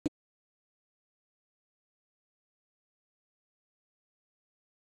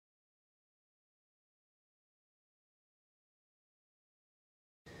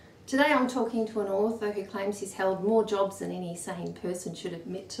Today I'm talking to an author who claims he's held more jobs than any sane person should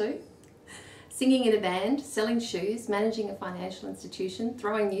admit to. Singing in a band, selling shoes, managing a financial institution,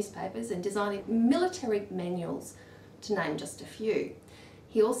 throwing newspapers and designing military manuals, to name just a few.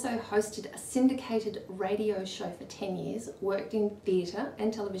 He also hosted a syndicated radio show for 10 years, worked in theatre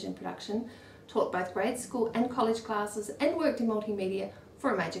and television production, taught both grade school and college classes, and worked in multimedia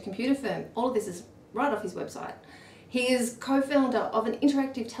for a major computer firm. All of this is right off his website. He is co-founder of an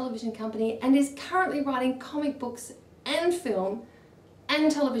interactive television company and is currently writing comic books and film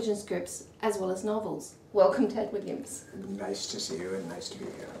and television scripts, as well as novels. Welcome, Ted Williams. Nice to see you and nice to be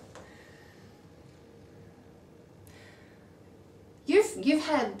here. You've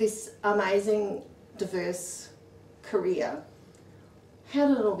had this amazing, diverse career. How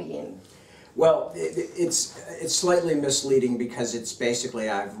did it all begin? Well, it's slightly misleading because it's basically,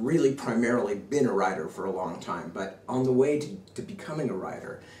 I've really primarily been a writer for a long time, but on the way to becoming a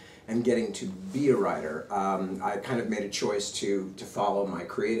writer and getting to be a writer, I kind of made a choice to follow my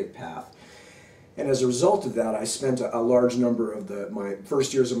creative path. And as a result of that, I spent a large number of my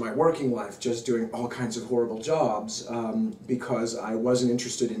first years of my working life just doing all kinds of horrible jobs because I wasn't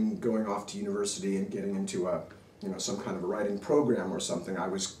interested in going off to university and getting into some kind of a writing program or something. I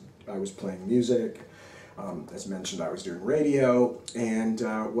was playing music, as mentioned I was doing radio, and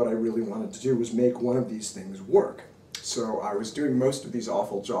what I really wanted to do was make one of these things work. So I was doing most of these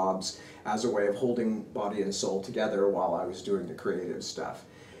awful jobs as a way of holding body and soul together while I was doing the creative stuff.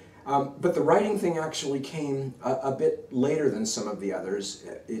 But the writing thing actually came a bit later than some of the others.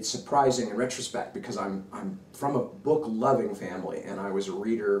 It's surprising in retrospect because I'm from a book-loving family, and I was a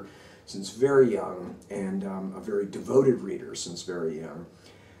reader since very young, and a very devoted reader since very young.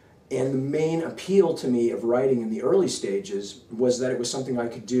 And the main appeal to me of writing in the early stages was that it was something I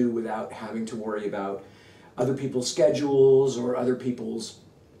could do without having to worry about other people's schedules or other people's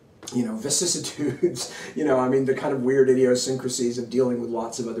vicissitudes, the kind of weird idiosyncrasies of dealing with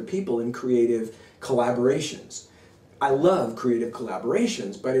lots of other people in creative collaborations. I love creative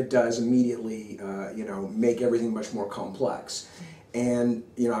collaborations, but it does immediately, make everything much more complex. And,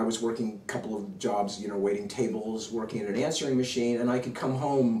 I was working a couple of jobs, waiting tables, working at an answering machine, and I could come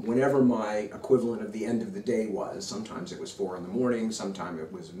home whenever my equivalent of the end of the day was. Sometimes it was 4 in the morning, sometimes it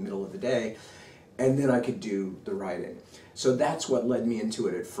was the middle of the day, and then I could do the writing. So that's what led me into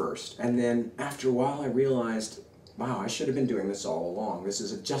it at first. And then after a while I realized, wow, I should have been doing this all along. This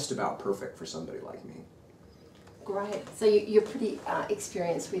is just about perfect for somebody like me. Great. So you're pretty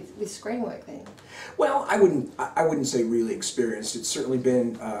experienced with screen work then? Well, I wouldn't say really experienced. It's certainly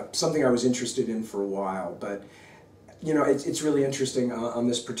been something I was interested in for a while, but it's really interesting on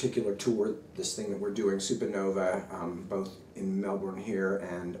this particular tour, this thing that we're doing, Supernova, both in Melbourne here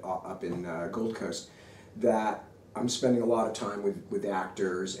and up in Gold Coast, that I'm spending a lot of time with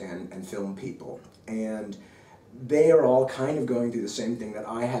actors and film people, and they are all kind of going through the same thing that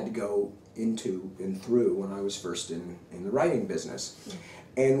I had to go into and through when I was first in the writing business.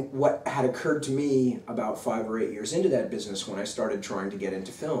 And what had occurred to me about 5 or 8 years into that business when I started trying to get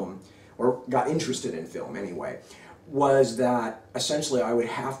into film, or got interested in film anyway, was that essentially I would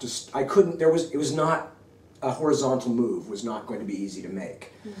have to, it was not, a horizontal move was not going to be easy to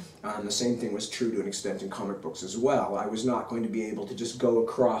make. The same thing was true to an extent in comic books as well. I was not going to be able to just go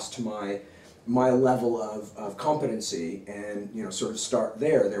across to my level of competency and sort of start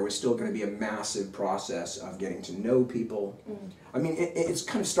there. There was still going to be a massive process of getting to know people. I mean, it's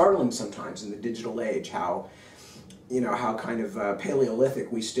kind of startling sometimes in the digital age how kind of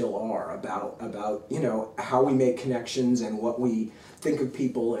Paleolithic we still are about how we make connections and what we think of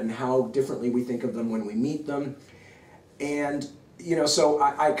people and how differently we think of them when we meet them. And so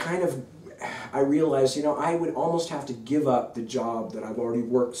I realized I would almost have to give up the job that I've already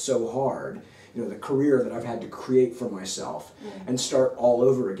worked so hard, the career that I've had to create for myself, and start all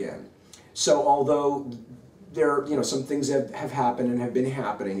over again. So although there some things have happened and have been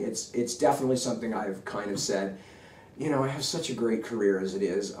happening, it's definitely something I've kind of said, I have such a great career as it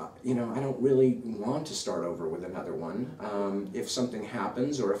is, I don't really want to start over with another one. If something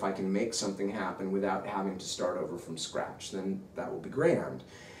happens, or if I can make something happen without having to start over from scratch, then that will be grand.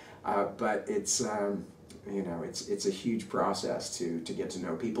 But it's it's a huge process to get to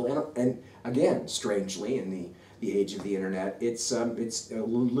know people, and again, strangely, in the age of the internet, it's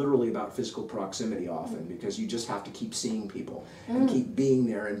literally about physical proximity often, because you just have to keep seeing people and keep being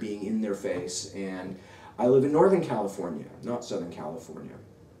there and being in their face. And I live in Northern California, not Southern California.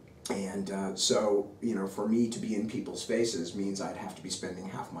 And so, for me to be in people's faces means I'd have to be spending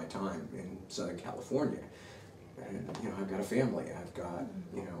half my time in Southern California. And, I've got a family, I've got,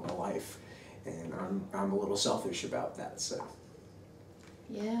 a life, and I'm a little selfish about that, so.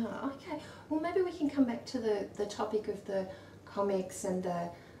 Yeah, okay. Well, maybe we can come back to the topic of the comics and the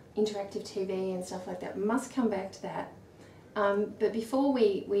interactive TV and stuff like that. We must come back to that. But before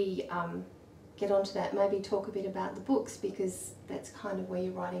we get onto that, maybe talk a bit about the books, because that's kind of where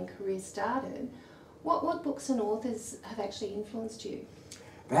your writing career started. What books and authors have actually influenced you?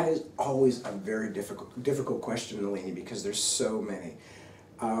 That is always a very difficult question, Nalini, because there's so many.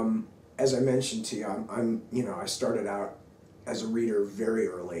 As I mentioned to you, I started out as a reader very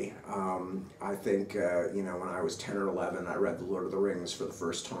early. I think, when I was 10 or 11, I read The Lord of the Rings for the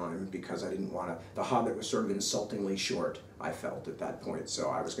first time because I didn't want to. The Hobbit was sort of insultingly short, I felt at that point, so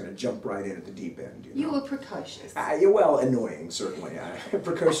I was going to jump right in at the deep end. You were precocious. Well, annoying, certainly.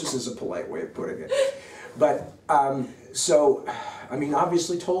 Precocious is a polite way of putting it. But,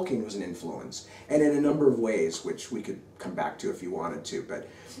 obviously Tolkien was an influence, and in a number of ways, which we could come back to if you wanted to. But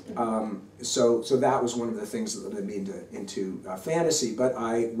so that was one of the things that led me into fantasy. But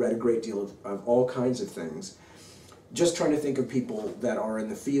I read a great deal of all kinds of things. Just trying to think of people that are in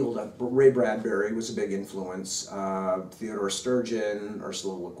the field. Ray Bradbury was a big influence. Theodore Sturgeon,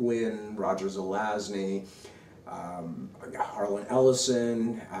 Ursula Le Guin, Roger Zelazny, Harlan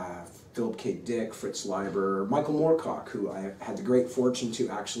Ellison, Philip K. Dick, Fritz Leiber, Michael Moorcock, who I had the great fortune to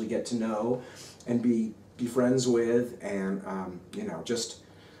actually get to know and be friends with, and just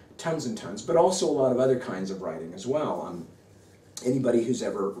tons and tons, but also a lot of other kinds of writing as well. Anybody who's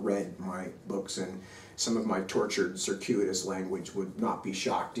ever read my books and some of my tortured, circuitous language would not be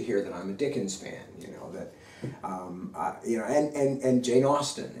shocked to hear that I'm a Dickens fan, and Jane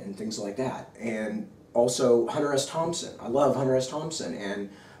Austen and things like that. And also Hunter S. Thompson. I love Hunter S. Thompson, and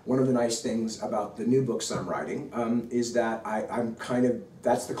one of the nice things about the new books I'm writing is that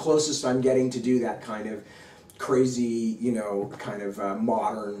that's the closest I'm getting to do that kind of crazy,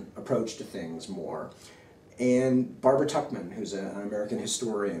 modern approach to things more. And Barbara Tuchman, who's an American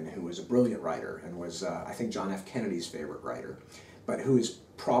historian who was a brilliant writer and was, I think, John F. Kennedy's favorite writer, but who is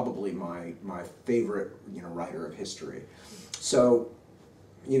probably my favorite, writer of history. So,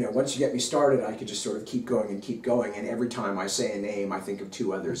 once you get me started, I could just sort of keep going, and every time I say a name, I think of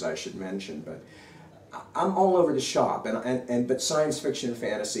two others I should mention. But I'm all over the shop, but science fiction and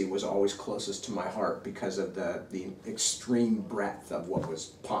fantasy was always closest to my heart because of the extreme breadth of what was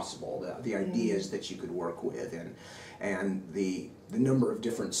possible, the ideas that you could work with, and the number of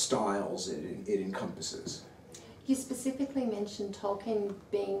different styles it encompasses. You specifically mentioned Tolkien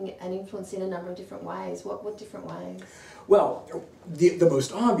being an influence in a number of different ways. What different ways? Well, the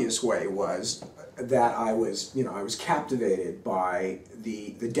most obvious way was that I was captivated by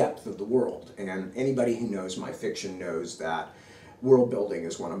the depth of the world. And anybody who knows my fiction knows that world building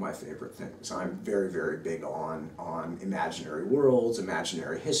is one of my favorite things. I'm very, very big on imaginary worlds,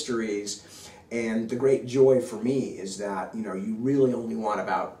 imaginary histories. And the great joy for me is that, you really only want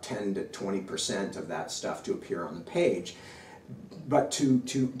about 10 to 20% of that stuff to appear on the page. But to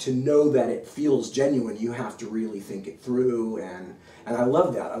know that it feels genuine, you have to really think it through, and I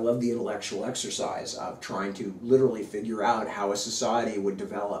love that. I love the intellectual exercise of trying to literally figure out how a society would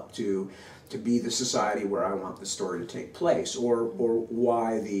develop to be the society where I want the story to take place, or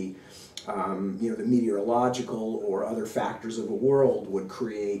why the meteorological or other factors of a world would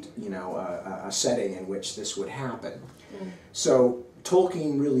create, a setting in which this would happen. So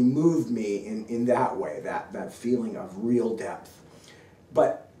Tolkien really moved me in that way, that feeling of real depth.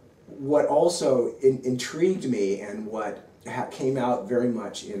 But what also intrigued me, and what came out very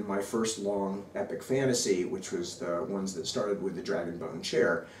much in my first long epic fantasy, which was the ones that started with the Dragonbone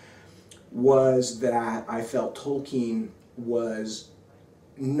Chair, was that I felt Tolkien was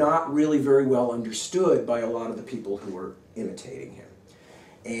not really very well understood by a lot of the people who were imitating him.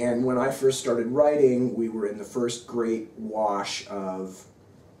 And when I first started writing, we were in the first great wash of,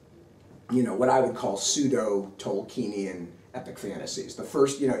 what I would call pseudo-Tolkienian epic fantasies. The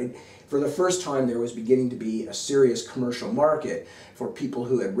first, for the first time there was beginning to be a serious commercial market for people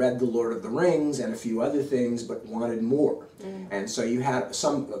who had read The Lord of the Rings and a few other things but wanted more. And so you had a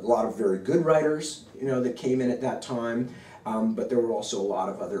lot of very good writers, that came in at that time, but there were also a lot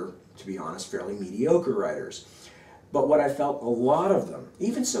of other, to be honest, fairly mediocre writers. But what I felt a lot of them,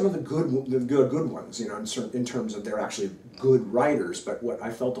 even some of the good ones, in terms of they're actually good writers, but what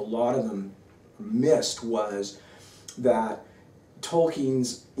I felt a lot of them missed was that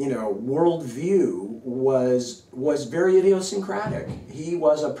Tolkien's, worldview was very idiosyncratic. He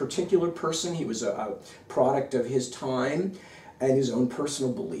was a particular person. He was a product of his time and his own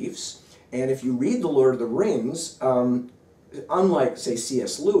personal beliefs. And if you read The Lord of the Rings, unlike, say,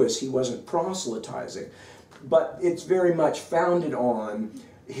 C.S. Lewis, he wasn't proselytizing. But it's very much founded on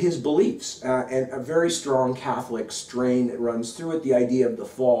his beliefs and a very strong Catholic strain that runs through it. The idea of the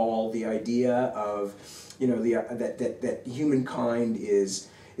fall, the idea of, you know, that humankind is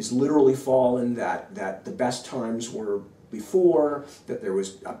literally fallen, that the best times were before, that there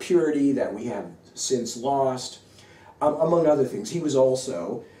was a purity that we have since lost, among other things. He was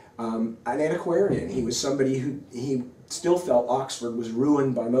also an antiquarian. He was somebody who he still felt Oxford was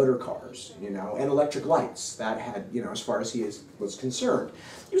ruined by motor cars, you know, and electric lights. That had, you know, as far as he was concerned.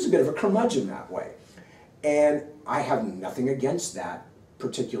 He was a bit of a curmudgeon that way. And I have nothing against that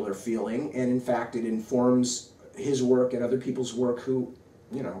particular feeling, and in fact it informs his work and other people's work whom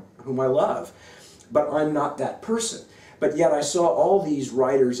I love. But I'm not that person. But yet I saw all these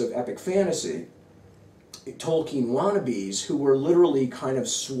writers of epic fantasy, Tolkien wannabes, who were literally kind of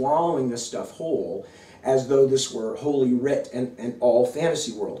swallowing this stuff whole as though this were holy writ and all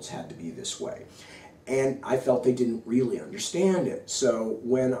fantasy worlds had to be this way. And I felt they didn't really understand it. So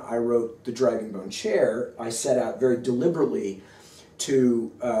when I wrote The Dragonbone Chair, I set out very deliberately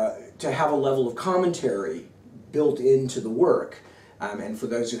to have a level of commentary built into the work. And for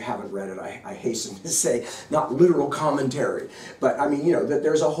those who haven't read it, I hasten to say, not literal commentary, but I mean, you know, that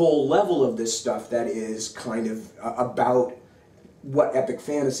there's a whole level of this stuff that is kind of about what epic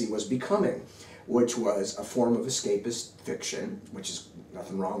fantasy was becoming, which was a form of escapist fiction, which is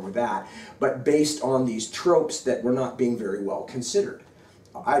nothing wrong with that, but based on these tropes that were not being very well considered.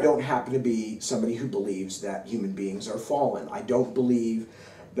 I don't happen to be somebody who believes that human beings are fallen. I don't believe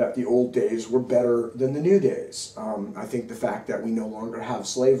that the old days were better than the new days. I think the fact that we no longer have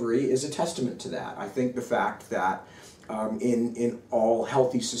slavery is a testament to that. I think the fact that in all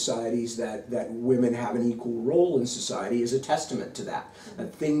healthy societies that women have an equal role in society is a testament to that.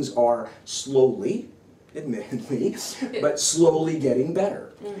 That things are slowly, admittedly, but slowly getting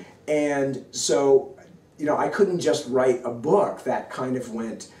better. And so, you know, I couldn't just write a book that kind of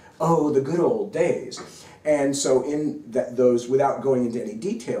went, oh, the good old days. And so in those, without going into any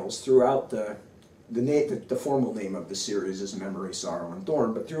details, throughout the formal name of the series is Memory, Sorrow, and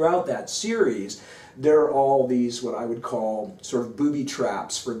Thorn, but throughout that series, there are all these, what I would call, sort of booby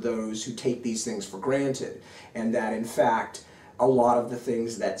traps for those who take these things for granted, and that in fact, a lot of the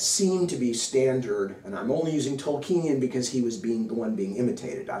things that seem to be standard, and I'm only using Tolkienian because he was the one being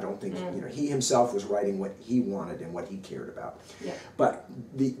imitated. I don't think, you know, he himself was writing what he wanted and what he cared about. Yeah. But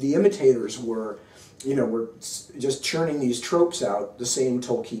the imitators were, you know, we're just churning these tropes out, the same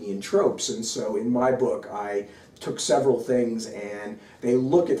Tolkienian tropes. And so in my book, I took several things and they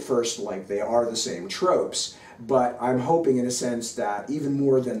look at first like they are the same tropes, but I'm hoping in a sense that even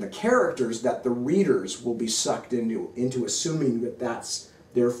more than the characters, that the readers will be sucked into assuming that that's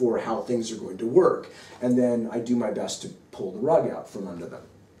therefore how things are going to work. And then I do my best to pull the rug out from under them.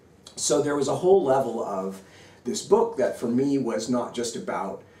 So there was a whole level of this book that for me was not just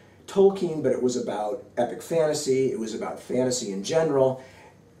about Tolkien, but it was about epic fantasy, it was about fantasy in general,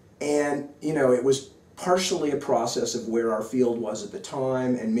 and you know, it was partially a process of where our field was at the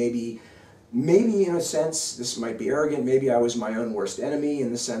time, and maybe in a sense, this might be arrogant, maybe I was my own worst enemy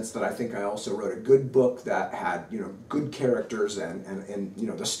in the sense that I think I also wrote a good book that had, you know, good characters and you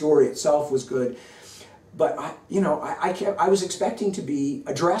know, the story itself was good. But I was expecting to be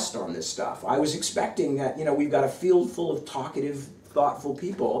addressed on this stuff. I was expecting that, you know, we've got a field full of talkative, thoughtful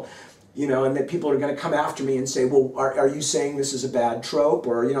people, you know, and that people are going to come after me and say, well, are you saying this is a bad trope?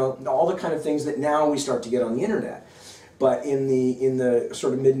 Or, you know, all the kind of things that now we start to get on the internet. But in the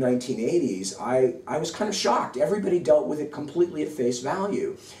sort of mid-1980s, I was kind of shocked. Everybody dealt with it completely at face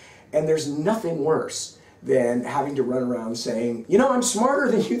value. And there's nothing worse than having to run around saying, you know, I'm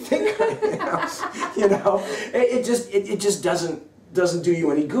smarter than you think I am. You know, it just doesn't do you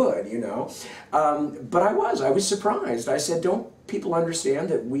any good, you know. But I was surprised. I said, don't people understand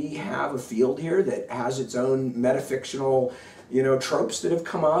that we have a field here that has its own metafictional, you know, tropes that have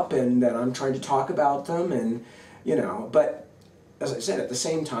come up, and that I'm trying to talk about them, and, you know, but as I said, at the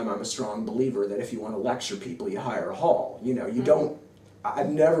same time, I'm a strong believer that if you want to lecture people, you hire a hall. You know, you don't, I've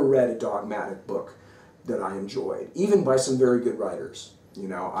never read a dogmatic book that I enjoyed, even by some very good writers. You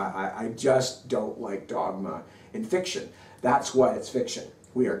know, I just don't like dogma in fiction. That's why it's fiction.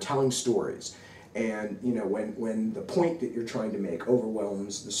 We are telling stories. And, you know, when the point that you're trying to make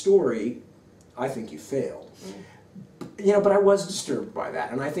overwhelms the story, I think you failed. You know, but I was disturbed by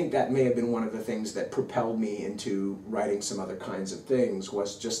that, and I think that may have been one of the things that propelled me into writing some other kinds of things,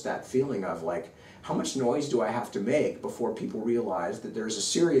 was just that feeling of, like, how much noise do I have to make before people realize that there's a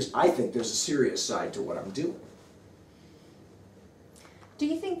serious, I think there's a serious side to what I'm doing. Do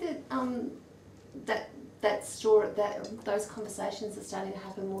you think that those conversations are starting to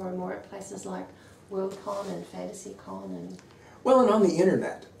happen more and more at places like Worldcon and FantasyCon and... Well, and on the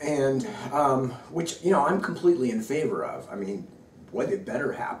internet, and which, you know, I'm completely in favor of. I mean, what it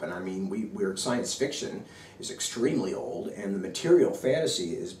better happen? I mean, we're science fiction is extremely old, and the material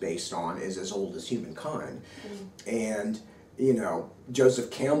fantasy is based on is as old as humankind. And, you know,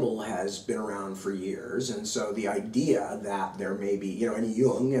 Joseph Campbell has been around for years, and so the idea that there may be, you know, and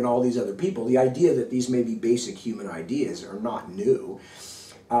Jung and all these other people, the idea that these may be basic human ideas are not new.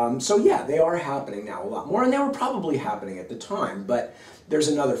 So yeah, they are happening now a lot more, and they were probably happening at the time, but there's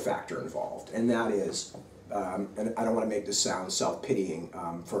another factor involved, and that is, and I don't want to make this sound self-pitying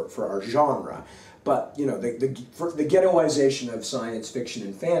for our genre, but you know, the ghettoization of science fiction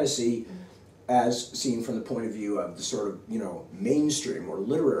and fantasy, as seen from the point of view of the sort of, you know, mainstream or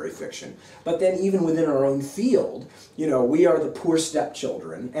literary fiction. But then even within our own field, you know, we are the poor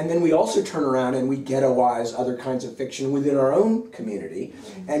stepchildren, and then we also turn around and we ghettoize other kinds of fiction within our own community,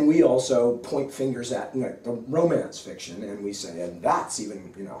 and we also point fingers at, you know, the romance fiction, and we say, and that's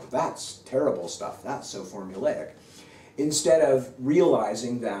even, you know, that's terrible stuff, that's so formulaic. Instead of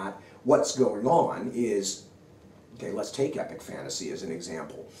realizing that what's going on is, okay, let's take epic fantasy as an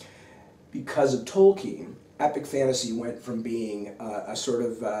example. Because of Tolkien, epic fantasy went from being a sort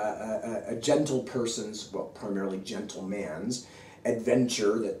of a gentle person's, well, primarily gentleman's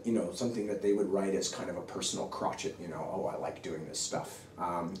adventure, that, you know, something that they would write as kind of a personal crotchet, you know, oh, I like doing this stuff,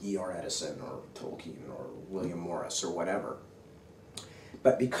 E.R. Edison or Tolkien or William Morris or whatever.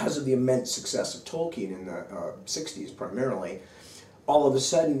 But because of the immense success of Tolkien in the 60s primarily, all of a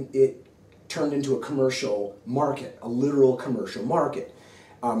sudden it turned into a commercial market, a literal commercial market.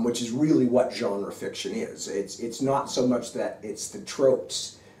 Which is really what genre fiction is. It's not so much that it's the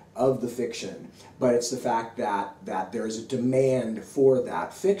tropes of the fiction, but it's the fact that there is a demand for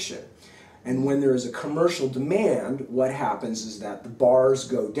that fiction. And when there is a commercial demand, what happens is that the bars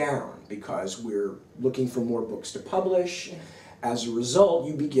go down because we're looking for more books to publish. Yeah. As a result,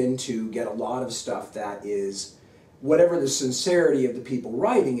 you begin to get a lot of stuff that is, whatever the sincerity of the people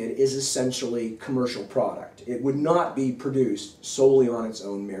writing it, is essentially commercial product. It would not be produced solely on its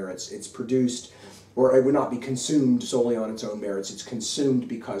own merits. It's produced, or it would not be consumed solely on its own merits. It's consumed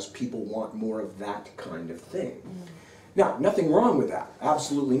because people want more of that kind of thing. Now, nothing wrong with that.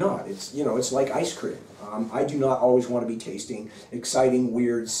 Absolutely not. It's, you know, it's like ice cream. I do not always want to be tasting exciting,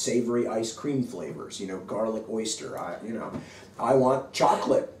 weird, savory ice cream flavors. You know, garlic oyster. You know, I want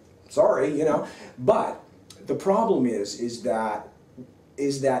chocolate. Sorry, you know, but the problem is that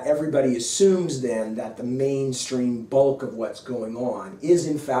everybody assumes then that the mainstream bulk of what's going on is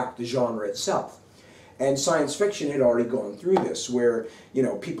in fact the genre itself. And science fiction had already gone through this, where, you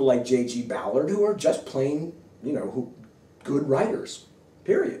know, people like J.G. Ballard, who are just plain, you know, good writers,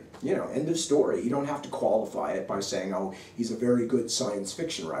 period. You know, end of story. You don't have to qualify it by saying, oh, he's a very good science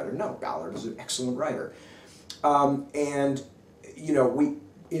fiction writer. No, Ballard is an excellent writer. And, you know,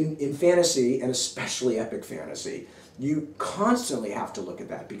 in fantasy, and especially epic fantasy, you constantly have to look at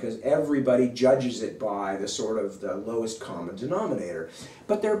that because everybody judges it by the sort of the lowest common denominator.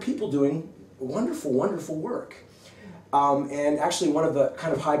 But there are people doing wonderful, wonderful work. And actually one of the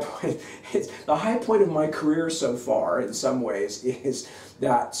kind of the high point of my career so far in some ways is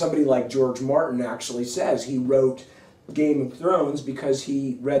that somebody like George Martin actually says he wrote Game of Thrones because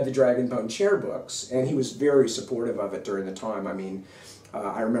he read the Dragonbone Chair books, and he was very supportive of it during the time. I mean,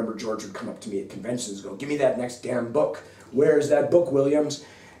 I remember George would come up to me at conventions and go, give me that next damn book. Where's that book, Williams?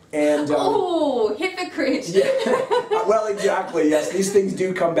 And oh, hypocrite. Yeah, well, exactly, yes. These things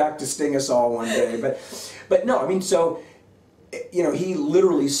do come back to sting us all one day. But no, I mean, so, you know, he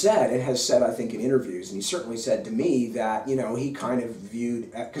literally said, and has said, I think, in interviews, and he certainly said to me that, you know, he kind of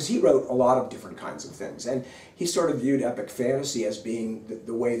viewed, because he wrote a lot of different kinds of things, and he sort of viewed epic fantasy as being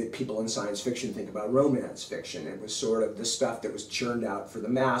the way that people in science fiction think about romance fiction. It was sort of the stuff that was churned out for the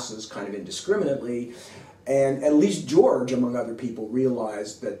masses kind of indiscriminately, and at least George, among other people,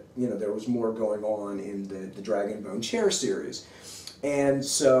 realized that, you know, there was more going on in the Dragonbone Chair series. And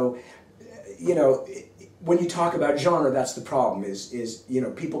so, you know, when you talk about genre, that's the problem, is you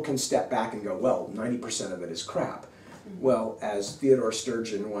know, people can step back and go, well, 90% of it is crap. Well, as Theodore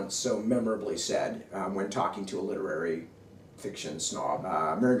Sturgeon once so memorably said when talking to a literary fiction snob,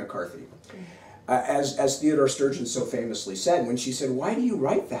 Mary McCarthy, as Theodore Sturgeon so famously said, when she said, why do you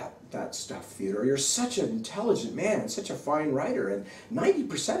write that stuff, Theodore? You're such an intelligent man and such a fine writer, and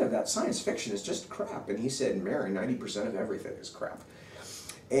 90% of that science fiction is just crap. And he said, Mary, 90% of everything is crap.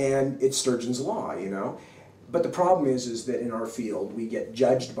 And it's Sturgeon's law, you know. But the problem is that in our field we get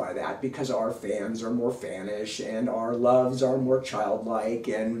judged by that because our fans are more fanish and our loves are more childlike,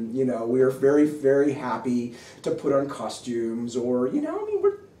 and, you know, we're very, very happy to put on costumes, or, you know, I mean,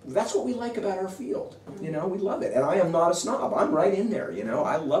 that's what we like about our field. You know, we love it. And I am not a snob. I'm right in there, you know.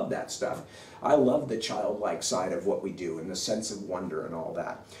 I love that stuff. I love the childlike side of what we do and the sense of wonder and all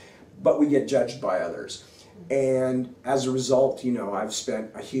that. But we get judged by others. And as a result, you know, I've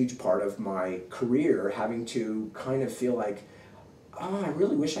spent a huge part of my career having to kind of feel like, oh, I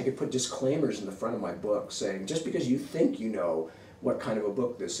really wish I could put disclaimers in the front of my book saying, just because you think you know what kind of a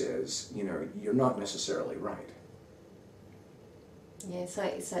book this is, you know, you're not necessarily right. Yeah, so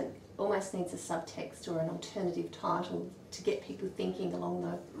it almost needs a subtext or an alternative title to get people thinking along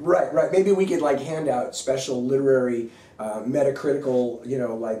the... Right, right. Maybe we could like hand out special literary, metacritical, you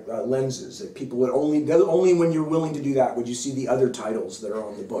know, like lenses that people would only when you're willing to do that would you see the other titles that are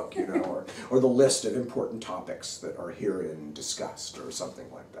on the book, you know, or the list of important topics that are herein discussed or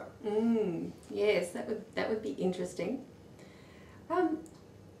something like that. Yes, that would be interesting.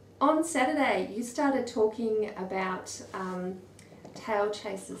 On Saturday, you started talking about Tail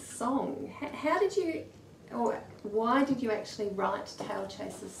Chaser's song. How did you, or why did you actually write Tail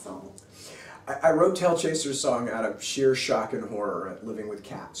Chaser's song? I wrote Tail Chaser's song out of sheer shock and horror at living with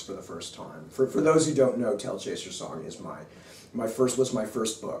cats for the first time. For those who don't know, Tail Chaser's song is my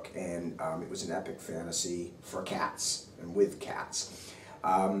first book, and it was an epic fantasy for cats and with cats.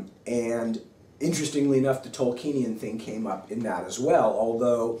 And interestingly enough, the Tolkienian thing came up in that as well,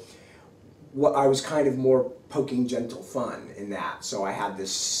 although I was kind of more poking gentle fun in that. So I had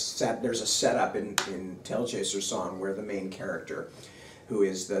this there's a setup in Tail Chaser's song where the main character, who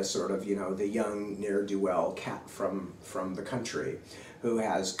is the sort of, you know, the young ne'er-do-well cat from the country, who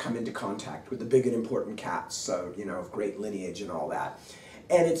has come into contact with the big and important cats, so, you know, of great lineage and all that.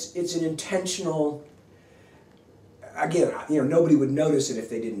 And it's an intentional, again, you know, nobody would notice it if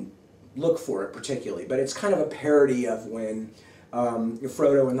they didn't look for it particularly, but it's kind of a parody of when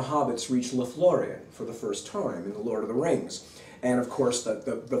Frodo and the hobbits reach Lothlorien for the first time in The Lord of the Rings. And of course the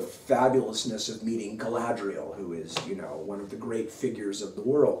fabulousness of meeting Galadriel, who is, you know, one of the great figures of the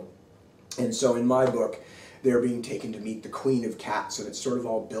world. And so in my book, they're being taken to meet the Queen of Cats, and it's sort of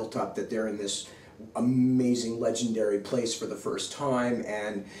all built up that they're in this amazing legendary place for the first time,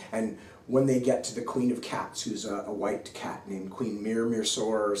 and when they get to the Queen of Cats, who's a white cat named Queen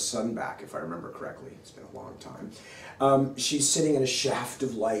Mirsor Sunback, if I remember correctly, it's been a long time, she's sitting in a shaft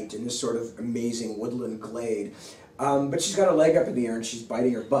of light in this sort of amazing woodland glade, but she's got her leg up in the air and she's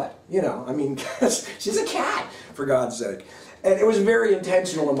biting her butt, you know, I mean, she's a cat, for God's sake. And it was very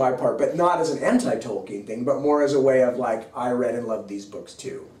intentional on my part, but not as an anti-Tolkien thing, but more as a way of like, I read and loved these books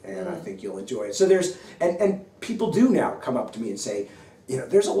too, and I think you'll enjoy it. So there's, and people do now come up to me and say, you know,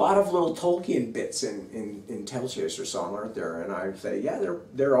 there's a lot of little Tolkien bits in Tail Chaser's song, aren't there? And I say, yeah,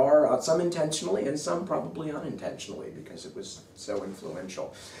 there are, some intentionally and some probably unintentionally, because it was so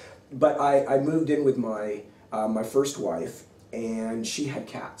influential. But I moved in with my first wife, and she had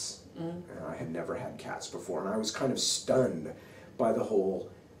cats. And I had never had cats before, and I was kind of stunned by the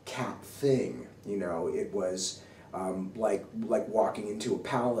whole cat thing. You know, it was like walking into a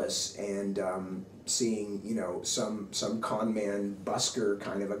palace and seeing, you know, some con man busker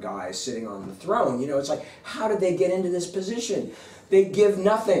kind of a guy sitting on the throne. You know, it's like, how did they get into this position? They give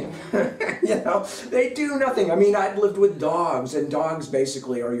nothing, you know, they do nothing. I mean, I'd lived with dogs, and dogs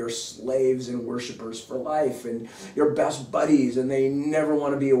basically are your slaves and worshipers for life, and your best buddies, and they never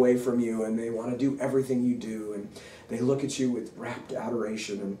want to be away from you, and they want to do everything you do, and they look at you with rapt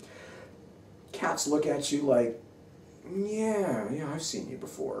adoration, and cats look at you like, yeah, I've seen you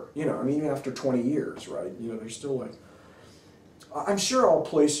before. You know, I mean, even after 20 years, right? You know, they're still like, I'm sure I'll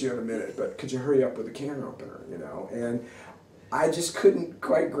place you in a minute, but could you hurry up with the can opener, you know? And I just couldn't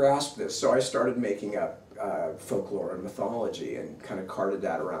quite grasp this, so I started making up folklore and mythology and kind of carted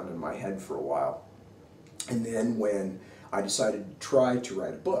that around in my head for a while. And then when I decided to try to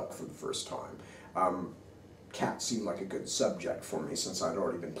write a book for the first time, cats seemed like a good subject for me since I'd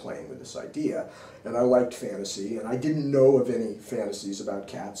already been playing with this idea. And I liked fantasy, and I didn't know of any fantasies about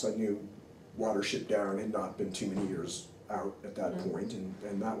cats. I knew Watership Down had not been too many years out at that point,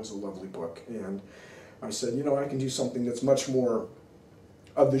 and that was a lovely book. And I said, you know, I can do something that's much more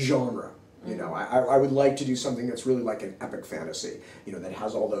of the genre. You know, I would like to do something that's really like an epic fantasy, you know, that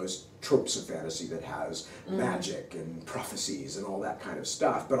has all those tropes of fantasy, that has magic and prophecies and all that kind of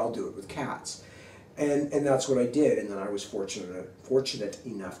stuff, but I'll do it with cats. And that's what I did, and then I was fortunate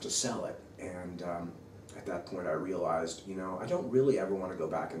enough to sell it. And at that point I realized, you know, I don't really ever want to go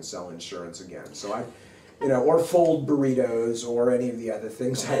back and sell insurance again. So I, you know, or fold burritos or any of the other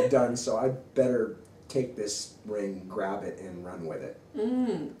things I've done, so I better take this ring, grab it, and run with it.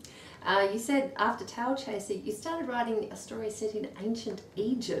 You said after Tail Chaser, you started writing a story set in ancient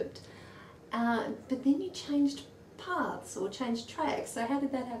Egypt, but then you changed paths or change tracks. So how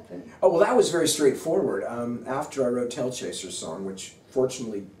did that happen? Oh, well, that was very straightforward. After I wrote Tail Chaser's song, which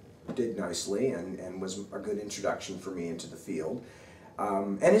fortunately did nicely and was a good introduction for me into the field,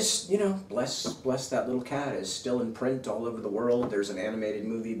 and it's, you know, bless that little cat, is still in print all over the world. There's an animated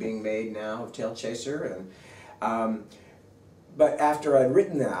movie being made now of Tail Chaser, and but after I'd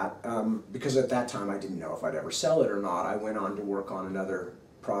written that, because at that time I didn't know if I'd ever sell it or not, I went on to work on another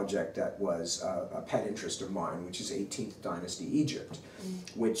project that was a pet interest of mine, which is 18th Dynasty Egypt,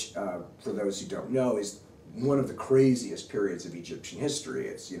 which, for those who don't know, is one of the craziest periods of Egyptian history.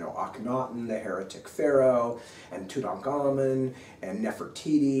 It's, you know, Akhenaten, the heretic pharaoh, and Tutankhamun, and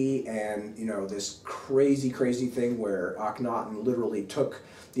Nefertiti, and, you know, this crazy thing where Akhenaten literally took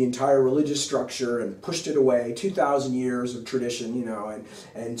the entire religious structure and pushed it away, 2,000 years of tradition, you know,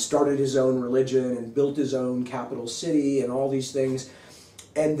 and started his own religion and built his own capital city and all these things.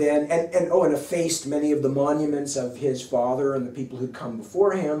 And then, and effaced many of the monuments of his father and the people who'd come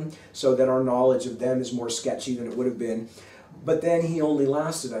before him, so that our knowledge of them is more sketchy than it would have been. But then he only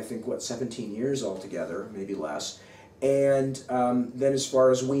lasted, I think, what, 17 years altogether, maybe less. And then as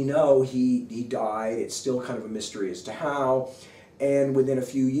far as we know, he died. It's still kind of a mystery as to how. And within a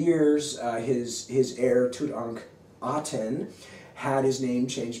few years, his heir, Tutankhaten, had his name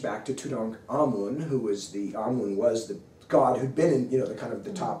changed back to Tutankhamun, who was Amun was the god who'd been in, you know, the kind of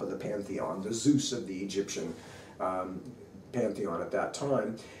the top of the pantheon, the Zeus of the Egyptian pantheon at that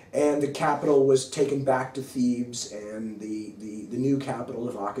time. And the capital was taken back to Thebes, and the new capital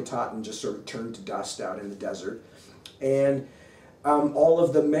of Akhetaten just sort of turned to dust out in the desert. And all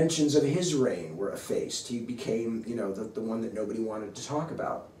of the mentions of his reign were effaced. He became, you know, the one that nobody wanted to talk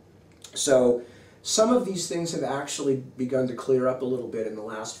about. So some of these things have actually begun to clear up a little bit in the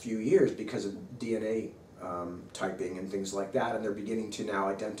last few years because of DNA typing and things like that, and they're beginning to now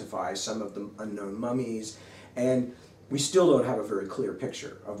identify some of the unknown mummies, and we still don't have a very clear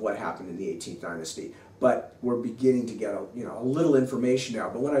picture of what happened in the 18th dynasty, but we're beginning to get a little information now.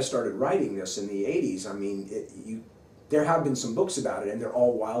 But when I started writing this in the 80s, I mean, there have been some books about it, and they're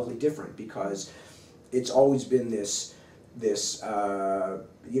all wildly different, because it's always been this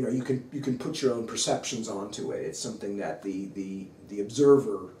you know, you can put your own perceptions onto it. It's something that the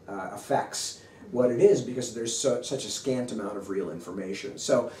observer affects what it is, because there's such a scant amount of real information.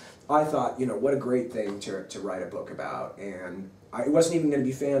 So I thought, you know, what a great thing to write a book about. And it wasn't even going to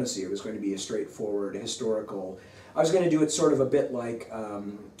be fantasy. It was going to be a straightforward historical. I was going to do it sort of a bit like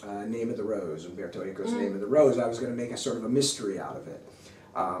Name of the Rose, Umberto Eco's Name of the Rose. I was going to make a sort of a mystery out of it.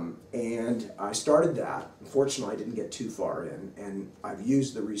 And I started that. Unfortunately, I didn't get too far in, and I've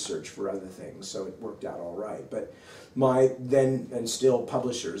used the research for other things, so it worked out all right. But my then and still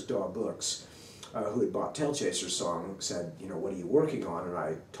publishers, Dog Books, who had bought Tail Chaser's song, said, you know, what are you working on? And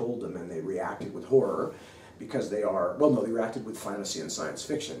I told them, and they reacted with horror, because they are, well, no, they reacted with fantasy and science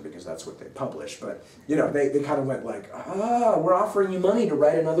fiction, because that's what they publish. But, you know, they kind of went like, we're offering you money to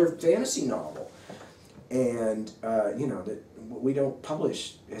write another fantasy novel. And, you know, that we don't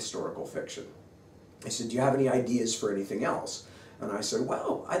publish historical fiction. I said, do you have any ideas for anything else? And I said,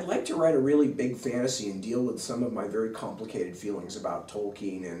 well, I'd like to write a really big fantasy and deal with some of my very complicated feelings about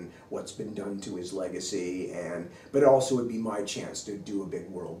Tolkien and what's been done to his legacy, but it also would be my chance to do a big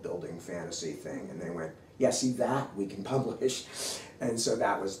world-building fantasy thing. And they went, yeah, see, that we can publish. And so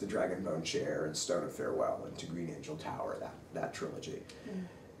that was The Dragonbone Chair and Stone of Farewell and To Green Angel Tower, that trilogy.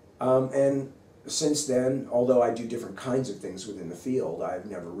 And since then, although I do different kinds of things within the field, I've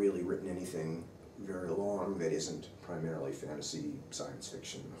never really written anything very long that isn't primarily fantasy, science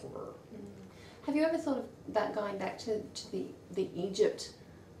fiction, horror. Have you ever thought of that, going back to the Egypt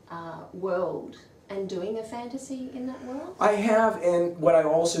world and doing a fantasy in that world? I have, and what I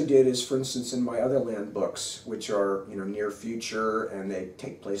also did is, for instance, in my other land books, which are, you know, near future, and they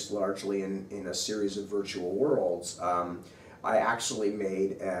take place largely in a series of virtual worlds, I actually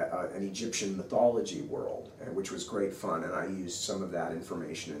made an Egyptian mythology world, which was great fun, and I used some of that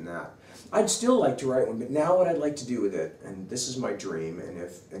information in that. I'd still like to write one, but now what I'd like to do with it, and this is my dream, and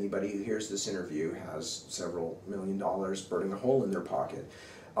if anybody who hears this interview has several $1 million burning a hole in their pocket,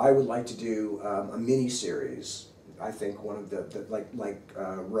 I would like to do a mini-series. I think one of like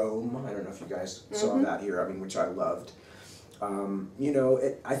Rome, I don't know if you guys saw that here, I mean, which I loved. You know,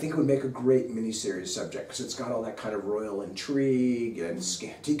 I think it would make a great miniseries subject, because it's got all that kind of royal intrigue and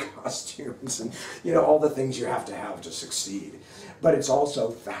scanty costumes and, you know, all the things you have to succeed. But it's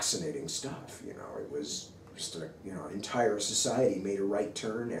also fascinating stuff, you know. It was just an entire society made a right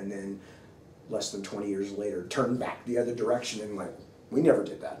turn, and then less than 20 years later turned back the other direction, and like, we never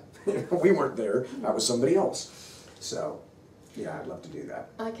did that. We weren't there, that was somebody else. So, yeah, I'd love to do that.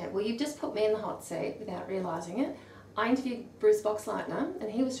 Okay, well, you've just put me in the hot seat without realising it. I interviewed Bruce Boxleitner and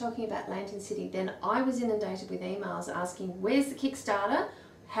he was talking about Lantern City. Then I was inundated with emails asking, where's the Kickstarter?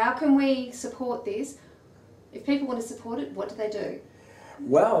 How can we support this? If people want to support it, what do they do?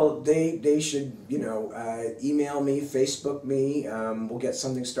 Well, they should, you know, email me, Facebook me. We'll get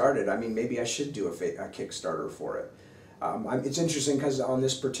something started. I mean, maybe I should do a Kickstarter for it. It's interesting because on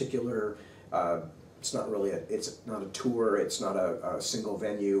this particular, it's not really it's not a tour. It's not a single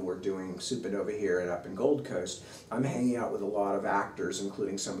venue. We're doing Supernova here and up in Gold Coast. I'm hanging out with a lot of actors,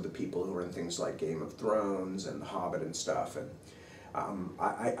 including some of the people who are in things like Game of Thrones and The Hobbit and stuff. And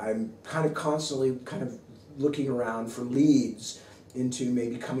I'm kind of constantly looking around for leads into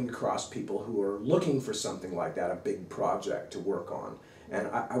maybe coming across people who are looking for something like that, a big project to work on. And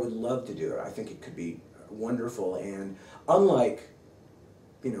I would love to do it. I think it could be wonderful. And unlike,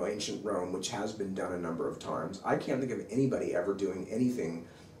 you know, ancient Rome, which has been done a number of times, I can't think of anybody ever doing anything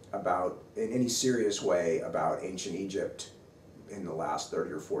about, in any serious way, about ancient Egypt in the last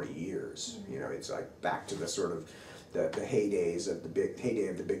 30 or 40 years. You know, it's like back to the sort of the heydays of the heyday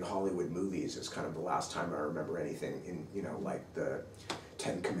of the big Hollywood movies is kind of the last time I remember anything in, you know, like the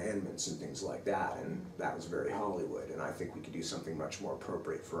Ten Commandments and things like that, and that was very Hollywood, and I think we could do something much more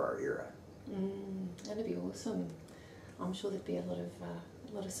appropriate for our era. That'd be awesome. I'm sure there'd be a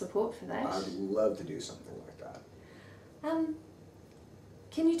lot of support for that. I'd love to do something like that.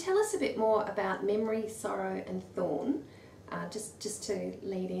 Can you tell us a bit more about Memory, Sorrow and Thorn? Just to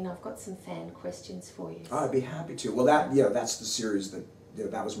lead in, I've got some fan questions for you. I'd be happy to. Well, that's the series that, you know,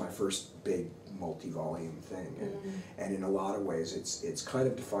 that was my first big multi-volume thing, and in a lot of ways it's kind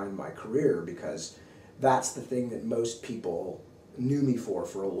of defined my career, because that's the thing that most people knew me for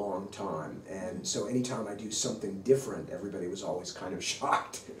a long time, and so anytime I do something different, everybody was always kind of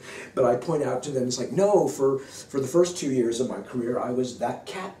shocked. But I point out to them, it's like, no, for the first 2 years of my career, I was that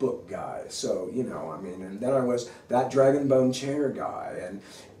cat book guy. So, you know, I mean, and then I was that dragon bone chair guy, and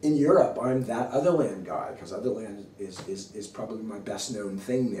in Europe, I'm that Otherland guy, because Otherland is probably my best known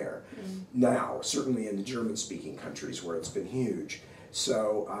thing there. Now, certainly in the German-speaking countries where it's been huge.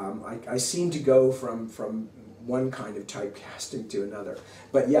 So I seem to go from one kind of typecasting to another.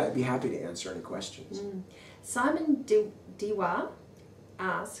 But yeah, I'd be happy to answer any questions. Simon Diwa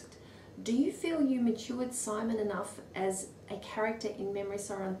asked, do you feel you matured Simon enough as a character in Memory,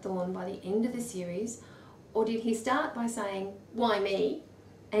 Sorrow and Thorn by the end of the series, or did he start by saying, why me,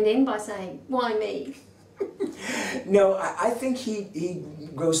 and end by saying, why me? No, I think he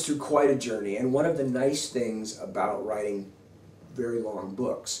goes through quite a journey, and one of the nice things about writing very long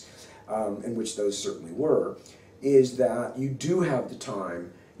books, in which those certainly were, is that you do have the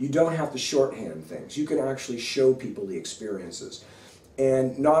time. You don't have to shorthand things. You can actually show people the experiences.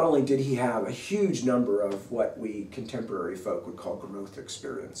 And not only did he have a huge number of what we contemporary folk would call growth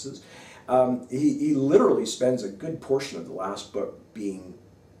experiences, he literally spends a good portion of the last book being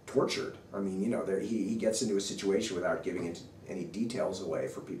tortured. I mean, you know, he gets into a situation, without giving any details away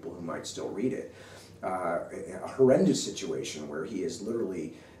for people who might still read it, a horrendous situation where he is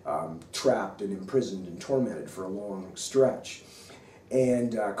literally trapped and imprisoned and tormented for a long stretch.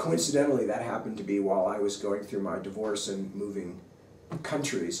 And coincidentally, that happened to be while I was going through my divorce and moving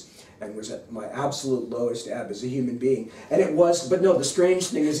countries, and was at my absolute lowest ebb as a human being. And it was, but no, the strange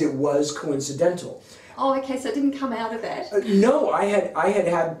thing is it was coincidental. Oh, okay, so it didn't come out of that. No, I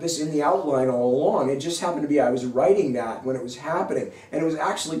had this in the outline all along. It just happened to be I was writing that when it was happening, and it was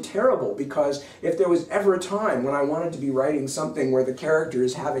actually terrible, because if there was ever a time when I wanted to be writing something where the character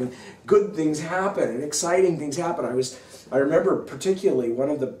is having good things happen and exciting things happen, I remember particularly one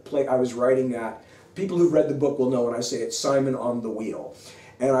of the I was writing that. People who've read the book will know when I say it's Simon on the Wheel,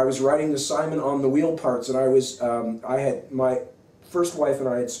 and I was writing the Simon on the Wheel parts, and I had my first wife and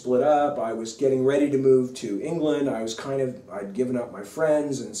I had split up. I was getting ready to move to England. I'd given up my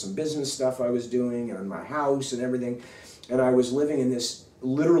friends and some business stuff I was doing and my house and everything. And I was living in this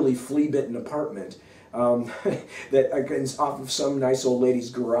literally flea-bitten apartment that off of some nice old lady's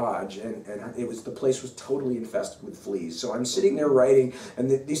garage. And the place was totally infested with fleas. So I'm sitting there writing, and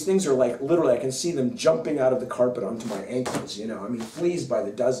these things are like, literally, I can see them jumping out of the carpet onto my ankles, you know. I mean, fleas by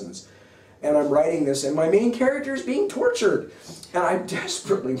the dozens. And I'm writing this, and my main character is being tortured. And I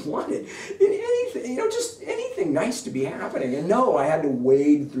desperately wanted anything, you know, just anything nice to be happening. And no, I had to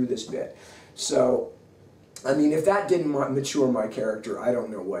wade through this bit. So, I mean, if that didn't mature my character, I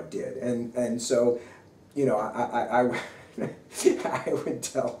don't know what did. And so, you know, I would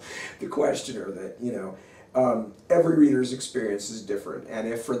tell the questioner that, you know, Every reader's experience is different, and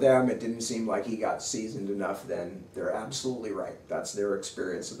if for them it didn't seem like he got seasoned enough, then they're absolutely right. That's their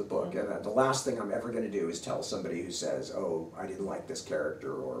experience of the book, and the last thing I'm ever going to do is tell somebody who says, oh, I didn't like this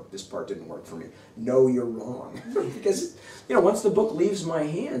character, or this part didn't work for me. No, you're wrong. Because, you know, once the book leaves my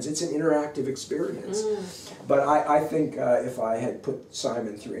hands, it's an interactive experience. But I think if I had put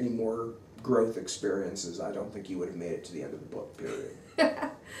Simon through any more growth experiences, I don't think he would have made it to the end of the book, period.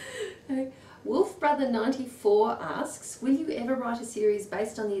 Wolf Brother 94 asks, will you ever write a series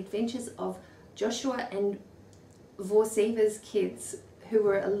based on the adventures of Joshua and Vorseva's kids who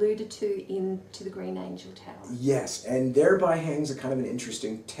were alluded to in To the Green Angel Tower? Yes, and thereby hangs a kind of an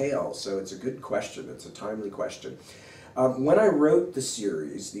interesting tale, so it's a good question. It's a timely question. When I wrote the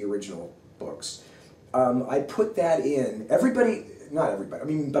series, the original books, I put that in. Not everybody, I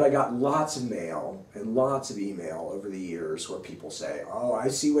mean, but I got lots of mail and lots of email over the years where people say, oh, I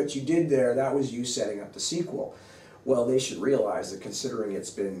see what you did there, that was you setting up the sequel. Well, they should realize that considering it's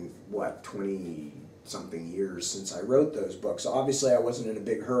been, what, 20-something years since I wrote those books, obviously I wasn't in a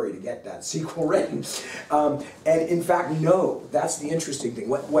big hurry to get that sequel written. And in fact, no, that's the interesting thing.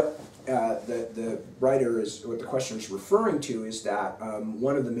 What the writer is, what the questioner is referring to is that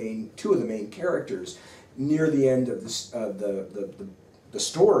two of the main characters near the end of the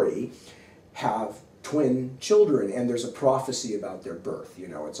story have twin children, and there's a prophecy about their birth. You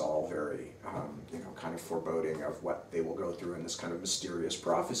know, it's all very, you know, kind of foreboding of what they will go through in this kind of mysterious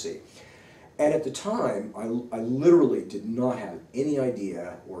prophecy. And at the time, I literally did not have any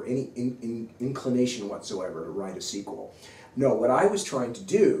idea or any inclination whatsoever to write a sequel. No, what I was trying to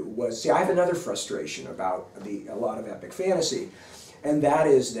do was, see, I have another frustration about a lot of epic fantasy. And that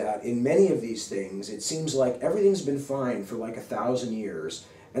is that in many of these things, it seems like everything's been fine for like 1,000 years,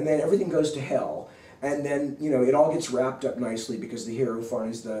 and then everything goes to hell, and then, you know, it all gets wrapped up nicely because the hero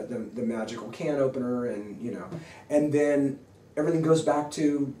finds the magical can opener, and, you know, and then everything goes back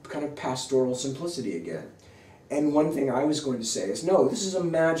to kind of pastoral simplicity again. And one thing I was going to say is, no, this is a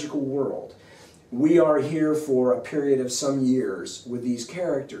magical world. We are here for a period of some years with these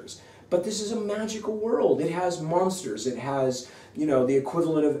characters, but this is a magical world. It has monsters, it has, you know, the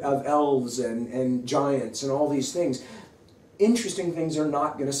equivalent of elves and giants and all these things. Interesting things are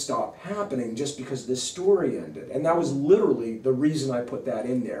not going to stop happening just because this story ended. And that was literally the reason I put that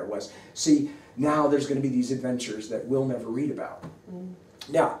in there was, see, now there's going to be these adventures that we'll never read about.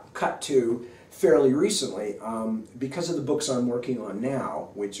 Now, cut to fairly recently, because of the books I'm working on now,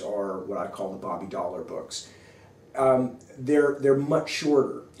 which are what I call the Bobby Dollar books, they're much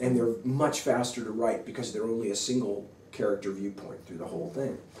shorter and they're much faster to write because they're only a single character viewpoint through the whole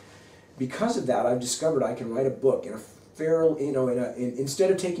thing. Because of that, I've discovered I can write a book in a fairly, you know,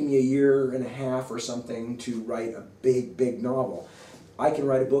 instead of taking me 1.5 years or something to write a big novel, I can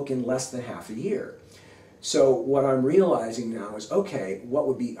write a book in less than half a year. So what I'm realizing now is, okay, what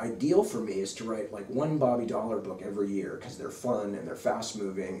would be ideal for me is to write like one Bobby Dollar book every year because they're fun and they're fast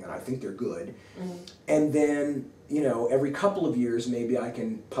moving and I think they're good. And then, you know, every couple of years maybe I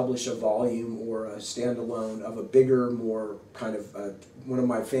can publish a volume or a standalone of a bigger, more kind of one of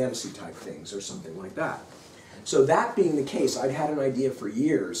my fantasy type things or something like that. So that being the case, I'd had an idea for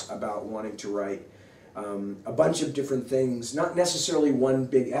years about wanting to write a bunch of different things, not necessarily one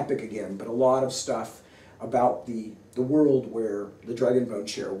big epic again, but a lot of stuff about the world where the Dragonbone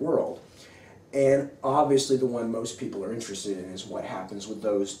share a world. And obviously the one most people are interested in is what happens with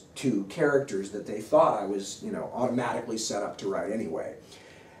those two characters that they thought I was, you know, automatically set up to write anyway.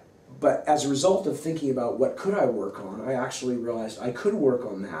 But as a result of thinking about what could I work on, I actually realized I could work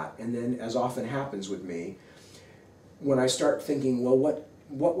on that, and then, as often happens with me, when I start thinking, well,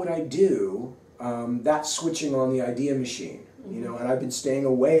 what would I do, that's switching on the idea machine, you know, and I've been staying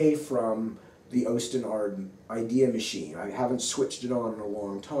away from the Ostenard idea machine. I haven't switched it on in a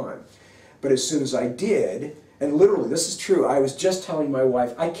long time. But as soon as I did, and literally, this is true, I was just telling my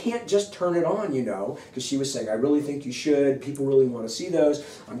wife, I can't just turn it on, you know, because she was saying, I really think you should, people really want to see those.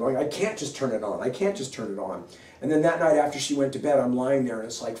 I'm going, I can't just turn it on, I can't just turn it on. And then that night after she went to bed, I'm lying there and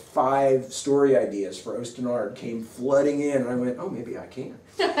it's like 5 story ideas for Ostenard came flooding in, and I went, oh, maybe I can.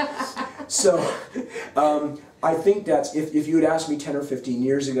 So, I think that's, if you had asked me 10 or 15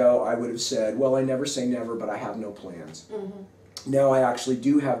 years ago, I would have said, well, I never say never, but I have no plans. Now I actually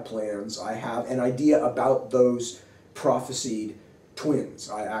do have plans. I have an idea about those prophesied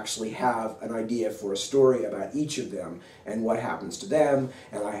twins. I actually have an idea for a story about each of them and what happens to them,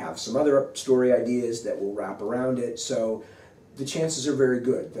 and I have some other story ideas that will wrap around it. So the chances are very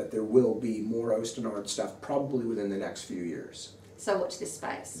good that there will be more Ostenard stuff probably within the next few years. So watch this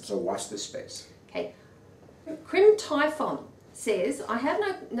space. So watch this space. Okay. Crim Typhon says, I have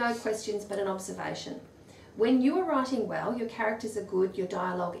no questions but an observation. When you are writing well, your characters are good, your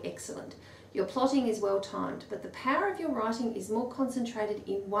dialogue excellent. Your plotting is well timed, but the power of your writing is more concentrated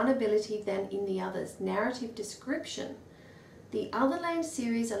in one ability than in the others, narrative description. The Otherland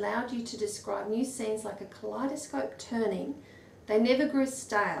series allowed you to describe new scenes like a kaleidoscope turning. They never grew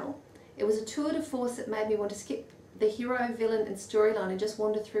stale. It was a tour de force that made me want to skip the hero, villain and storyline and just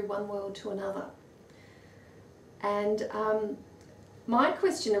wander through one world to another. And my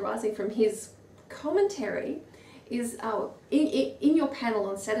question arising from his commentary is, in your panel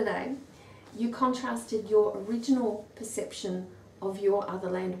on Saturday, you contrasted your original perception of your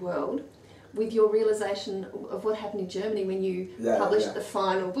Otherland world with your realisation of what happened in Germany when you published the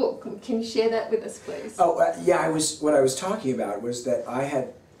final book. Can you share that with us, please? Oh, what I was talking about was that I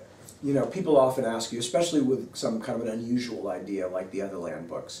had, you know, people often ask you, especially with some kind of an unusual idea like the Otherland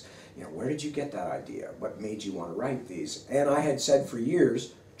books, you know, where did you get that idea? What made you want to write these? And I had said for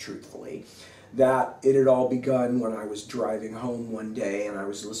years, truthfully, that it had all begun when I was driving home one day and I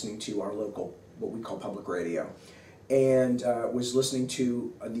was listening to our local, what we call public radio, and was listening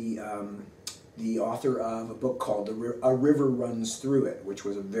to the author of a book called A River Runs Through It, which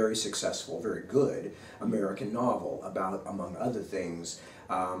was a very successful, very good American novel about, among other things,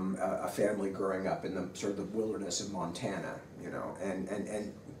 a family growing up in the sort of the wilderness of Montana, you know,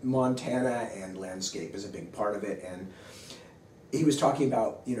 and Montana and landscape is a big part of it, and he was talking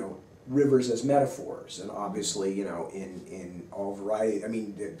about, you know, rivers as metaphors, and obviously, you know, in all variety, I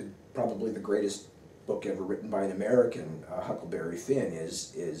mean, probably the greatest book ever written by an American, Huckleberry Finn,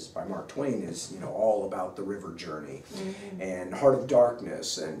 is by Mark Twain, is, you know, all about the river journey, and Heart of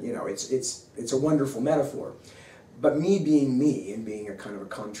Darkness, and, you know, it's a wonderful metaphor. But me and being a kind of a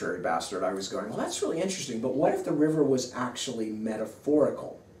contrary bastard, I was going, well, that's really interesting, but what if the river was actually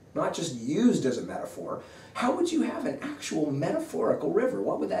metaphorical? Not just used as a metaphor. How would you have an actual metaphorical river?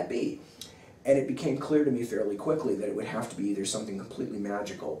 What would that be? And it became clear to me fairly quickly that it would have to be either something completely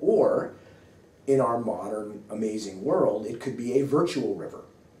magical, or in our modern amazing world, it could be a virtual river.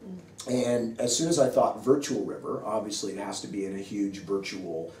 And as soon as I thought virtual river, obviously it has to be in a huge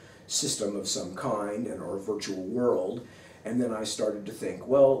virtual system of some kind, or a virtual world. And then I started to think,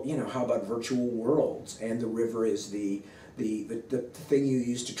 well, you know, how about virtual worlds? And the river is the thing you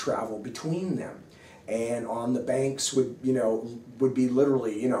use to travel between them. And on the banks would be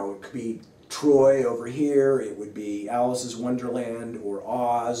literally, you know, it could be Troy over here, it would be Alice's Wonderland, or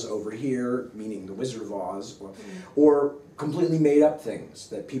Oz over here, meaning the Wizard of Oz, or completely made up things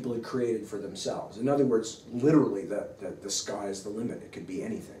that people had created for themselves. In other words, literally the sky is the limit. It could be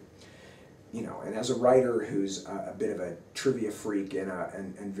anything. You know, and as a writer who's a bit of a trivia freak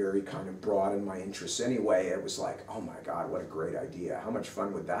and very kind of broad in my interests anyway, it was like, oh my God, what a great idea. How much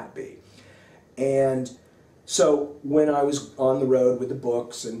fun would that be? And so when I was on the road with the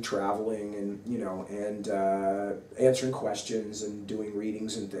books and traveling and, you know, and answering questions and doing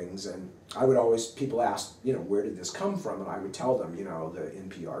readings and things, and I would always, people ask, you know, where did this come from? And I would tell them, you know, the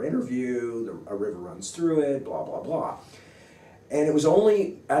NPR interview, A River Runs Through It, blah, blah, blah. And it was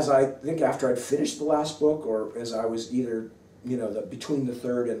only, as I think after I'd finished the last book, or as I was either, you know, between the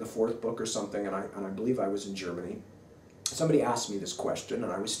third and the fourth book or something, and I believe I was in Germany, somebody asked me this question,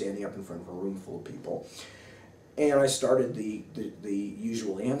 and I was standing up in front of a room full of people, and I started the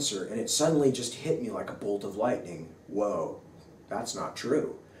usual answer, and it suddenly just hit me like a bolt of lightning. Whoa, that's not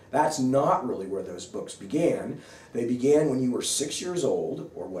true. That's not really where those books began. They began when you were 6 years old,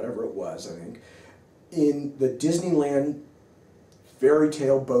 or whatever it was, I think, in the Disneyland fairy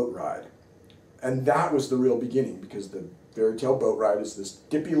tale boat ride. And that was the real beginning, because the fairy tale boat ride is this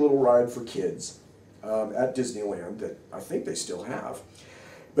dippy little ride for kids at Disneyland that I think they still have.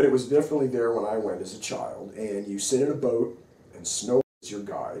 But it was definitely there when I went as a child, and you sit in a boat and Snow is your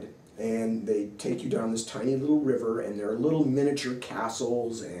guide, and they take you down this tiny little river, and there are little miniature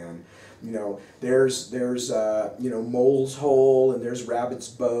castles, and you know, there's you know, Mole's Hole, and there's Rabbit's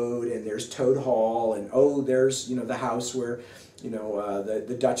Boat, and there's Toad Hall, and oh, there's, you know, the house where, you know,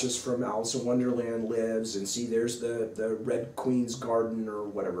 the Duchess from Alice in Wonderland lives, and see, there's the Red Queen's garden, or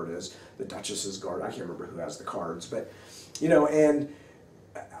whatever it is, the Duchess's garden. I can't remember who has the cards, but, you know, and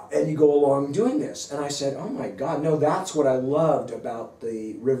you go along doing this. And I said, oh my God, no, that's what I loved about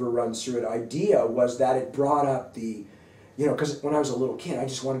the River Runs Through It idea, was that it brought up the, you know, because when I was a little kid, I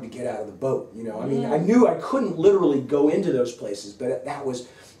just wanted to get out of the boat, you know. I mean, I knew I couldn't literally go into those places, but that was,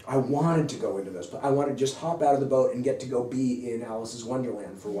 I wanted to go into those places. I wanted to just hop out of the boat and get to go be in Alice's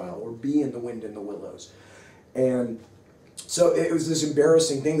Wonderland for a while, or be in The Wind in the Willows. And So it was this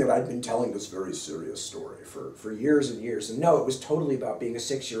embarrassing thing that I'd been telling this very serious story for years and years. And no, it was totally about being a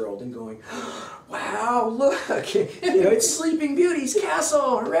 6-year-old and going, wow, look, it's Sleeping Beauty's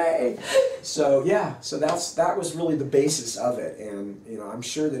castle, hooray! So yeah, so that was really the basis of it. And I'm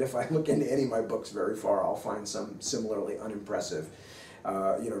sure that if I look into any of my books very far, I'll find some similarly unimpressive,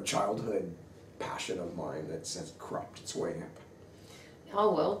 childhood passion of mine that's cropped its way up.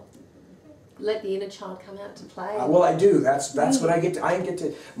 Oh well. Let the inner child come out to play. Well, I do. That's what I get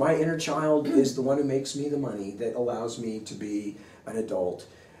to. My inner child is the one who makes me the money that allows me to be an adult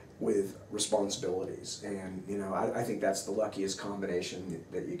with responsibilities. And, I think that's the luckiest combination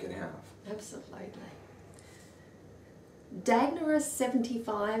that you can have. Absolutely.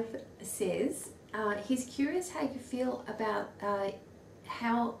 Dagnarus75 says, he's curious how you feel about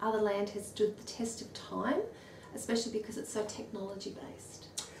how other land has stood the test of time, especially because it's so technology-based.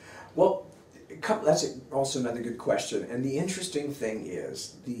 Well, that's also another good question. And the interesting thing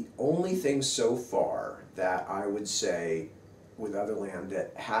is, the only thing so far that I would say with other land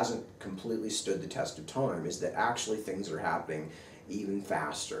that hasn't completely stood the test of time is that actually things are happening even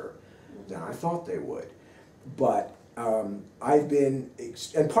faster than I thought they would. But I've been,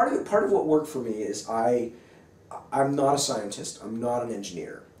 and part of what worked for me is I'm not a scientist, I'm not an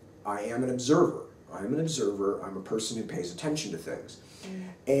engineer. I am an observer. I'm a person who pays attention to things.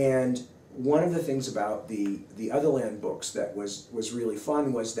 And one of the things about the Other Land books that was really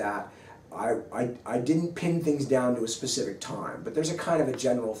fun was that I didn't pin things down to a specific time, but there's a kind of a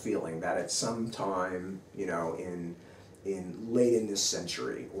general feeling that at some time, in late in this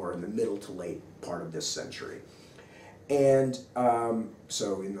century or in the middle to late part of this century. And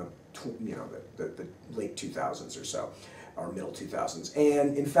so in the late 2000s or so, or middle 2000s.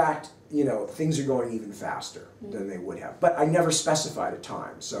 And in fact, things are going even faster than they would have. But I never specified a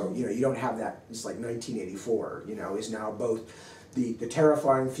time. So, you don't have that, it's like 1984, is now both the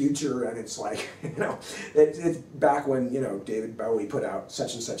terrifying future and it's like, it's back when, David Bowie put out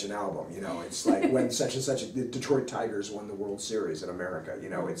such and such an album, it's like when such and such, the Detroit Tigers won the World Series in America,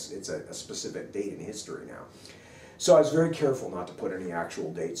 it's a specific date in history now. So I was very careful not to put any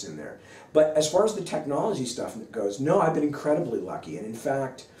actual dates in there. But as far as the technology stuff goes, no, I've been incredibly lucky. And in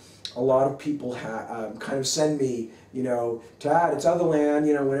fact, a lot of people kind of send me, Tad, it's Other Land,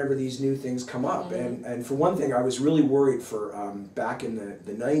 whenever these new things come up. And for one thing, I was really worried for back in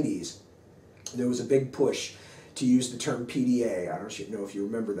the 90s, there was a big push to use the term PDA. I don't know if you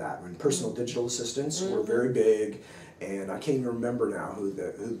remember that, when personal digital assistants were very big. And I can't even remember now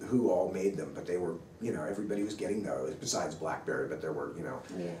who all made them, but they were, everybody was getting those besides BlackBerry, but there were,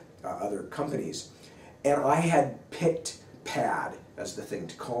 other companies. And I had picked PAD as the thing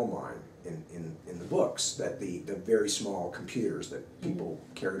to call mine in the books, that the very small computers that people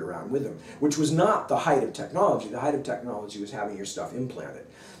carried around with them, which was not the height of technology. The height of technology was having your stuff implanted.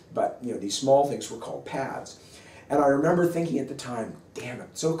 But, these small things were called PADs. And I remember thinking at the time, damn it,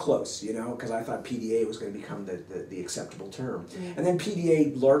 so close, because I thought PDA was going to become the acceptable term. And then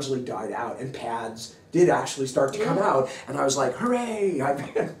PDA largely died out, and PADs did actually start to come out, and I was like, hooray,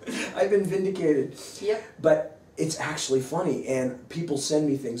 I've been vindicated. Yep. But it's actually funny, and people send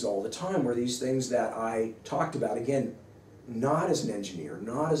me things all the time where these things that I talked about, again, not as an engineer,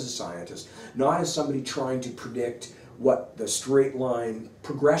 not as a scientist, not as somebody trying to predict what the straight line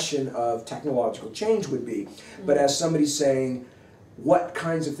progression of technological change would be, but as somebody saying, what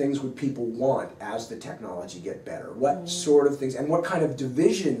kinds of things would people want as the technology get better? What sort of things, and what kind of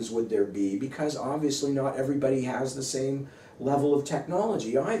divisions would there be? Because obviously not everybody has the same level of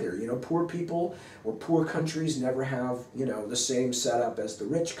technology either. Poor people or poor countries never have, the same setup as the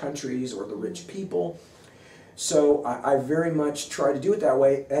rich countries or the rich people. So I very much try to do it that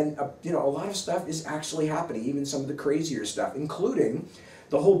way, and a lot of stuff is actually happening, even some of the crazier stuff, including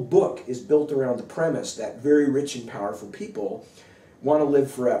the whole book is built around the premise that very rich and powerful people want to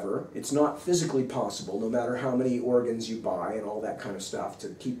live forever. It's not physically possible, no matter how many organs you buy and all that kind of stuff, to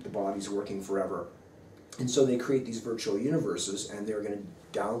keep the bodies working forever. And so they create these virtual universes, and they're going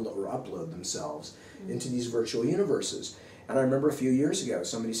to download or upload themselves into these virtual universes. And I remember a few years ago,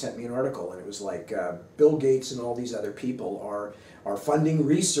 somebody sent me an article, and it was like Bill Gates and all these other people are funding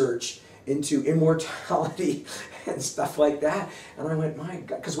research into immortality and stuff like that. And I went, my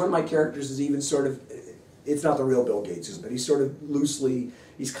God, because one of my characters is even sort of, it's not the real Bill Gates, but he's sort of loosely,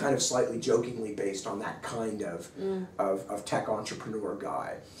 he's kind of slightly jokingly based on that kind of tech entrepreneur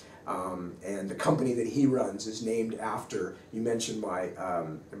guy. And the company that he runs is named after, you mentioned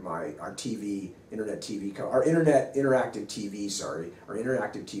our internet interactive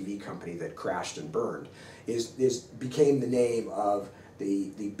TV company that crashed and burned, became the name of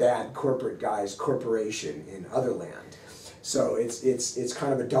the bad corporate guy's corporation in Other Land. So it's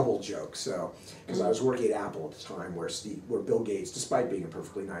kind of a double joke. So because I was working at Apple at the time, where Bill Gates, despite being a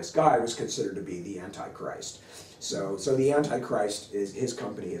perfectly nice guy, was considered to be the Antichrist. So the Antichrist is his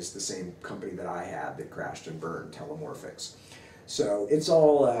company is the same company that I had that crashed and burned, Telemorphics. So it's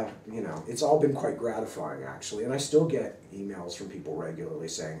all it's all been quite gratifying actually, and I still get emails from people regularly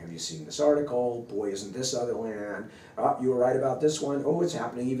saying, "Have you seen this article? Boy, isn't this other land? Oh, you were right about this one. Oh, it's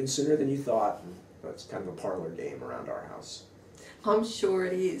happening even sooner than you thought." And it's kind of a parlor game around our house. I'm sure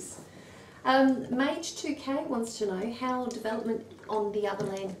it is. Mage 2K wants to know how development on the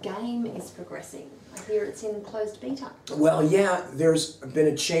Otherland game is progressing. I hear it's in closed beta. Well, yeah, there's been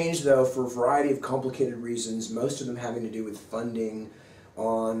a change though for a variety of complicated reasons, most of them having to do with funding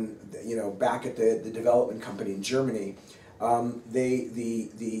on, back at the development company in Germany.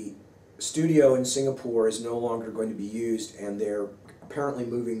 The studio in Singapore is no longer going to be used, and they're apparently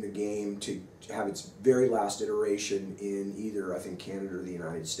moving the game to have its very last iteration in either, I think, Canada or the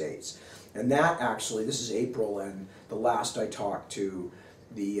United States. And that actually, this is April, and the last I talked to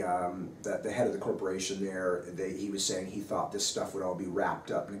the head of the corporation there, he was saying he thought this stuff would all be wrapped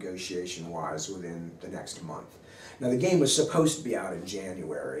up negotiation-wise within the next month. Now the game was supposed to be out in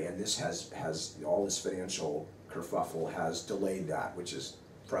January, and this has all this financial kerfuffle has delayed that, which is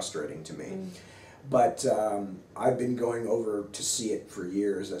frustrating to me. But I've been going over to see it for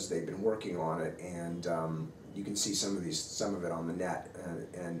years as they've been working on it, and you can see some of it on the net,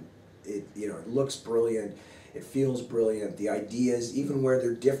 and it looks brilliant. It feels brilliant. The ideas, even where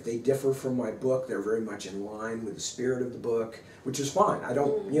they differ from my book, they're very much in line with the spirit of the book, which is fine. I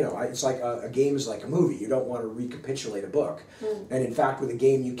don't, it's like a game is like a movie. You don't want to recapitulate a book. And in fact, with a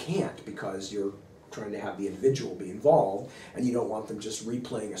game, you can't, because you're trying to have the individual be involved, and you don't want them just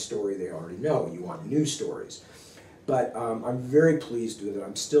replaying a story they already know. You want new stories. But I'm very pleased with it.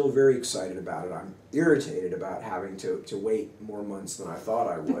 I'm still very excited about it. I'm irritated about having to wait more months than I thought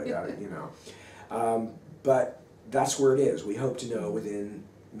I would, but that's where it is. We hope to know within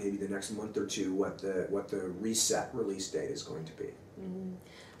maybe the next month or two what the reset release date is going to be.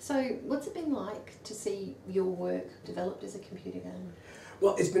 So what's it been like to see your work developed as a computer game?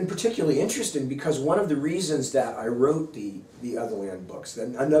 Well, it's been particularly interesting because one of the reasons that I wrote the Otherland books,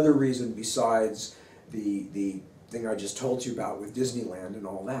 then another reason besides the thing I just told you about with Disneyland and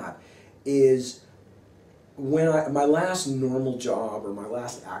all that, is when my last normal job, or my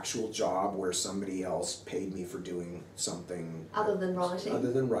last actual job where somebody else paid me for doing something other than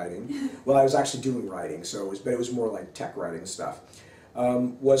writing. Well, I was actually doing writing, but it was more like tech writing stuff.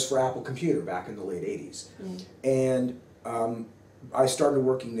 Was for Apple Computer back in the late '80s, and I started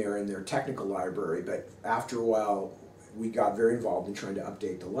working there in their technical library. But after a while, we got very involved in trying to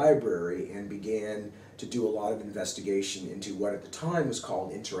update the library and began to do a lot of investigation into what at the time was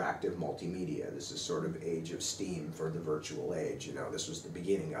called interactive multimedia. This is sort of age of steam for the virtual age, this was the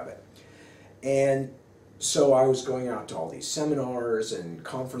beginning of it. And so I was going out to all these seminars and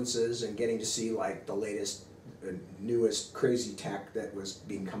conferences and getting to see like the latest, newest crazy tech that was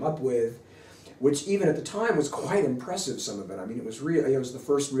being come up with, which even at the time was quite impressive, some of it. I mean, it was real. It was the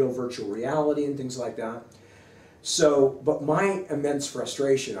first real virtual reality and things like that. So, but my immense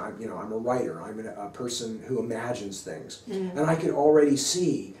frustration, I'm a writer, I'm a person who imagines things, and I could already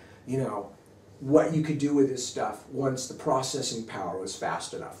see, what you could do with this stuff once the processing power was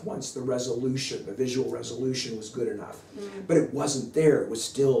fast enough, once the resolution, the visual resolution was good enough. But it wasn't there. It was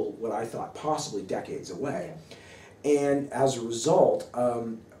still what I thought possibly decades away. And as a result,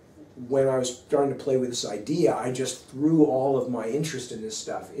 when I was starting to play with this idea, I just threw all of my interest in this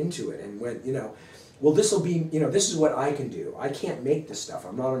stuff into it and went, well, this will be, this is what I can do. I can't make this stuff.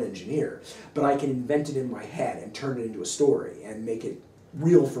 I'm not an engineer. But I can invent it in my head and turn it into a story and make it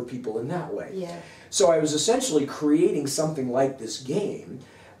real for people in that way. Yeah. So I was essentially creating something like this game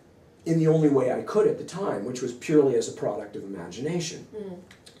in the only way I could at the time, which was purely as a product of imagination.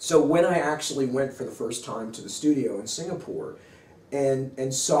 So when I actually went for the first time to the studio in Singapore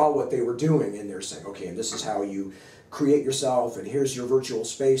and saw what they were doing, and they're saying, okay, and this is how you create yourself, and here's your virtual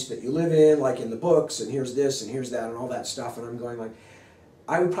space that you live in, like in the books, and here's this, and here's that, and all that stuff, and I'm going like,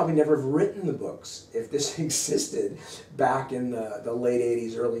 I would probably never have written the books if this existed back in the late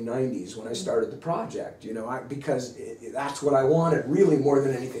 80s, early 90s when I started the project, because that's what I wanted really more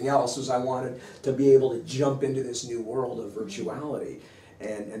than anything else, was I wanted to be able to jump into this new world of virtuality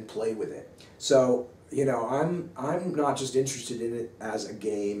and play with it. So, I'm not just interested in it as a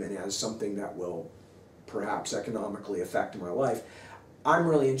game and as something that will perhaps economically affect my life. I'm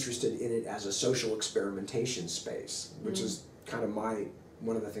really interested in it as a social experimentation space, which is kind of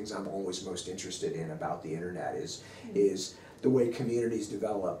one of the things I'm always most interested in about the internet is the way communities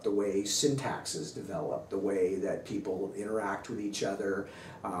develop, the way syntaxes develop, the way that people interact with each other,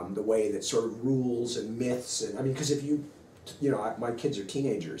 the way that sort of rules and myths, and I mean, because if you know, my kids are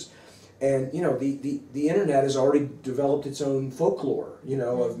teenagers, and you know, the internet has already developed its own folklore, you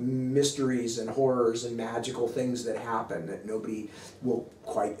know, of mysteries and horrors and magical things that happen that nobody will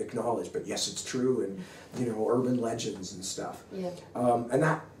quite acknowledge, but yes, it's true, and you know, urban legends and stuff. Yeah. And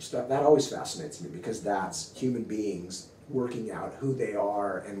that stuff, that always fascinates me, because that's human beings working out who they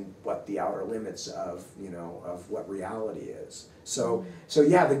are and what the outer limits of, you know, of what reality is. So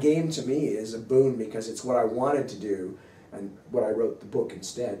yeah, the game to me is a boon, because it's what I wanted to do, and what I wrote the book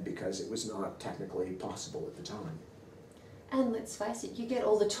instead, because it was not technically possible at the time. And let's face it, you get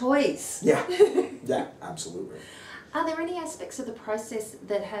all the toys. Yeah, yeah, absolutely. Are there any aspects of the process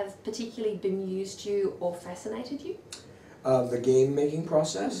that have particularly bemused you or fascinated you? The game making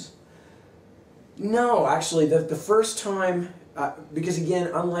process? No, actually, the first time, because again,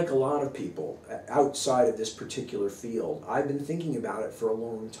 unlike a lot of people outside of this particular field, I've been thinking about it for a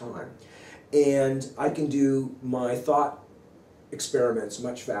long time. And I can do my thought experiments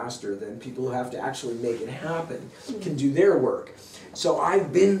much faster than people who have to actually make it happen can do their work. So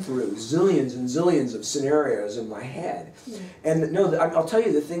I've been through zillions and zillions of scenarios in my head. And no, I'll tell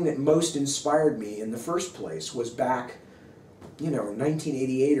you, the thing that most inspired me in the first place was back, you know,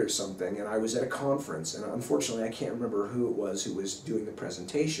 1988 or something, and I was at a conference, and unfortunately I can't remember who it was who was doing the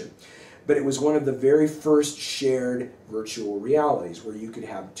presentation. But it was one of the very first shared virtual realities where you could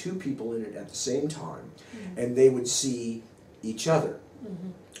have two people in it at the same time, and they would see each other,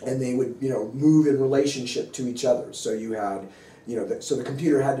 and they would, you know, move in relationship to each other. So you had, you know, so the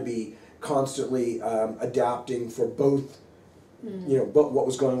computer had to be constantly adapting for both, you know, what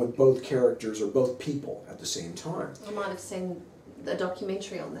was going on with both characters or both people at the same time. I might have seen a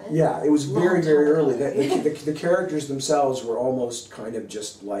documentary on that. Yeah, it was very, very early. Ago. The characters themselves were almost kind of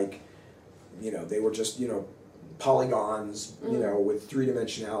just like, you know, they were just, you know, polygons, you know, with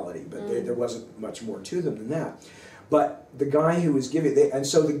three-dimensionality, but there wasn't much more to them than that. But the guy who was giving, and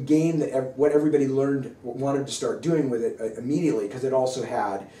so the game that what everybody wanted to start doing with it immediately, because it also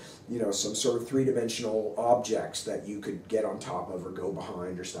had, you know, some sort of three-dimensional objects that you could get on top of or go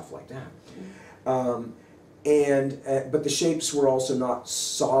behind or stuff like that. But the shapes were also not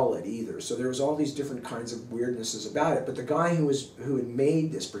solid either, so there was all these different kinds of weirdnesses about it. But the guy who had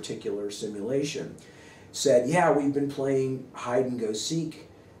made this particular simulation said, "Yeah, we've been playing hide and go seek,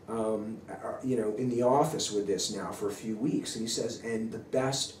 you know, in the office with this now for a few weeks." And he says, "And the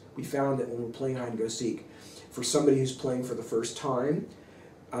best we found that when we're playing hide and go seek, for somebody who's playing for the first time,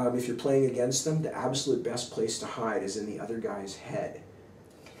 if you're playing against them, the absolute best place to hide is in the other guy's head."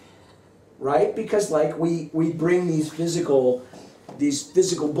 Right? Because like we bring these physical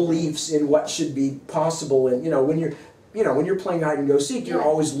beliefs in what should be possible, and when you're playing hide and go seek, you're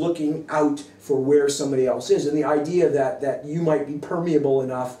always looking out for where somebody else is, and the idea that you might be permeable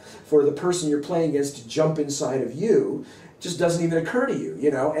enough for the person you're playing against to jump inside of you just doesn't even occur to you,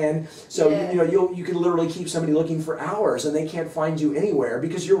 and so you can literally keep somebody looking for hours and they can't find you anywhere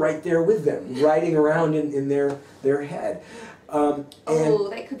because you're right there with them, riding around in their head.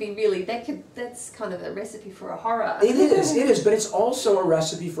 That could be really, that's kind of a recipe for a horror. It is, but it's also a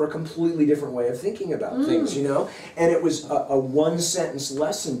recipe for a completely different way of thinking about things, and it was a one-sentence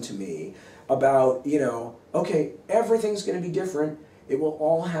lesson to me about, okay, everything's going to be different, it will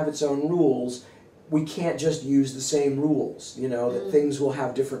all have its own rules, we can't just use the same rules, that things will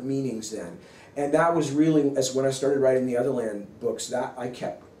have different meanings then. And that was really, as when I started writing the Otherland books, that I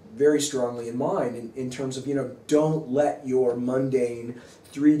kept very strongly in mind in terms of, don't let your mundane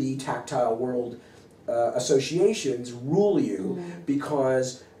 3D tactile world associations rule you,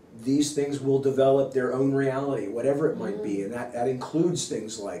 because these things will develop their own reality, whatever it might be, and that includes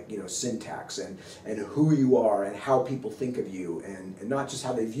things like, syntax and who you are and how people think of you, and not just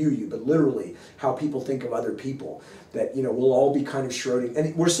how they view you, but literally how people think of other people. That, we'll all be kind of Schrodinger,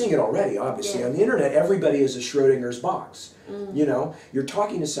 and we're seeing it already, obviously. On the internet, everybody is a Schrodinger's box. You're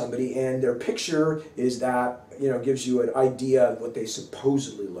talking to somebody and their picture is that, gives you an idea of what they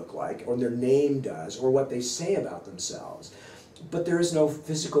supposedly look like, or their name does, or what they say about themselves. But there is no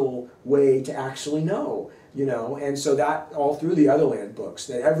physical way to actually know, and so that all through the Otherland books,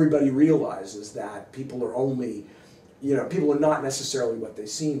 that everybody realizes that people are only, people are not necessarily what they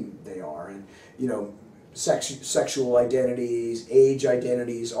seem they are, and, sexual identities, age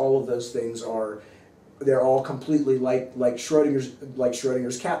identities, all of those things they're all completely like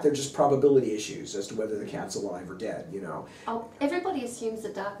Schrodinger's cat. They're just probability issues as to whether the cat's alive or dead, Oh, everybody assumes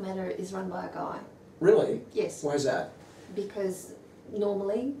that dark matter is run by a guy. Really? Yes. Why is that? Because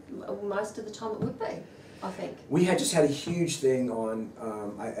normally, most of the time it would be. I think. We had just had a huge thing on,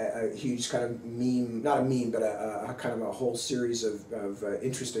 a huge kind of meme, not a meme, but a kind of a whole series of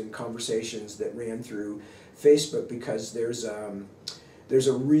interesting conversations that ran through Facebook, because there's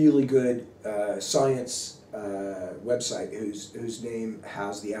a really good science website whose name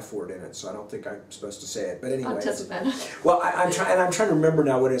has the F word in it, so I don't think I'm supposed to say it. But anyway, It doesn't matter. well, I'm trying to remember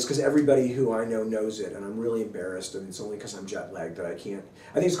now what it is, because everybody who I know knows it, and I'm really embarrassed, and it's only because I'm jet lagged that I can't.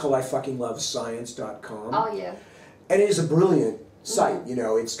 I think it's called ifuckinglovescience.com. Oh yeah. And it is a brilliant site. You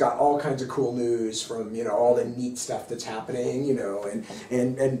know, it's got all kinds of cool news from, you know, all the neat stuff that's happening, you know,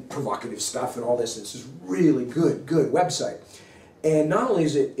 and provocative stuff and all this. It's just really good website. And not only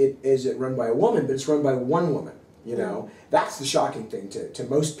is it run by a woman, but it's run by one woman. You know, that's the shocking thing to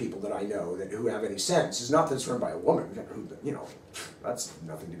most people that I know who have any sense, is not that it's run by a woman. Who, you know, that's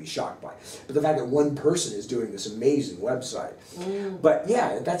nothing to be shocked by. But the fact that one person is doing this amazing website. But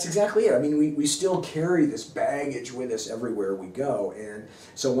yeah, that's exactly it. I mean, we still carry this baggage with us everywhere we go. And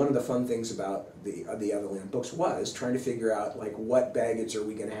so one of the fun things about the Everland books was trying to figure out, like, what baggage are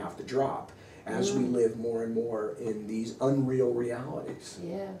we going to have to drop as we live more and more in these unreal realities.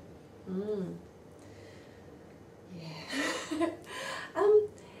 Yeah. Yeah.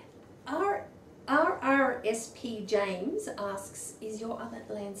 RSP James asks, is your Other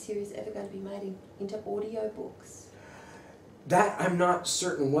Land series ever going to be made into audiobooks? That, I'm not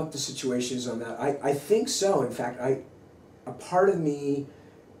certain what the situation is on that. I think so. In fact, a part of me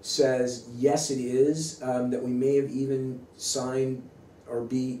says yes, it is, that we may have even signed or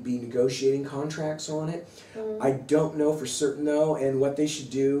be negotiating contracts on it. I don't know for certain though, and what they should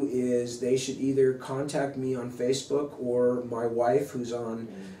do is they should either contact me on Facebook or my wife, who's on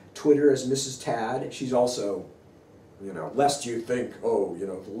Twitter as Mrs. Tad. She's also, you know, lest you think, oh, you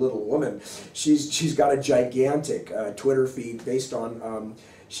know, the little woman, she's got a gigantic Twitter feed based on,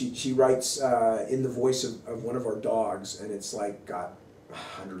 she writes in the voice of one of our dogs, and it's like got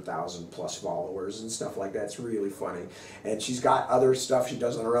 100,000 plus followers and stuff like that. It's really funny. And she's got other stuff she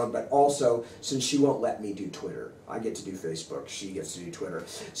does on her own, but also, since she won't let me do Twitter, I get to do Facebook, she gets to do Twitter.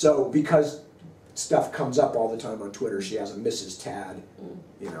 So because stuff comes up all the time on Twitter, she has a Mrs. Tad,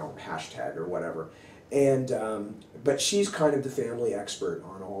 you know, hashtag or whatever. And but she's kind of the family expert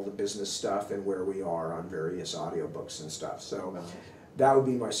on all the business stuff and where we are on various audiobooks and stuff. So that would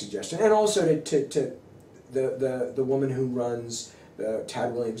be my suggestion. And also to the woman who runs the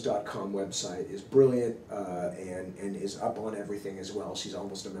tadwilliams.com website is brilliant and is up on everything as well. She's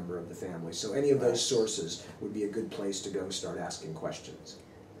almost a member of the family. So any of those sources would be a good place to go start asking questions.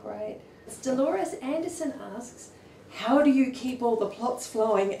 Great. Dolores Anderson asks, how do you keep all the plots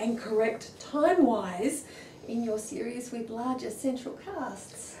flowing and correct time-wise in your series with larger central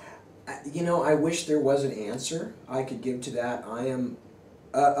casts? You know, I wish there was an answer I could give to that. I am...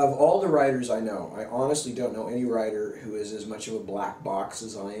 of all the writers I know, I honestly don't know any writer who is as much of a black box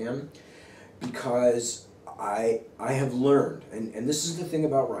as I am, because I have learned, and this is the thing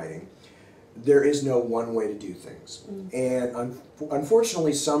about writing, there is no one way to do things. And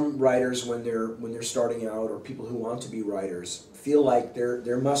unfortunately, some writers, when they're starting out, or people who want to be writers, feel like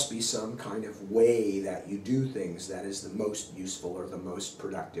there must be some kind of way that you do things that is the most useful or the most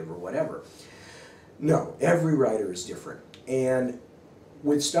productive or whatever. No, every writer is different. And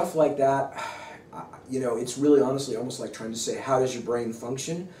with stuff like that, you know, it's really honestly almost like trying to say, how does your brain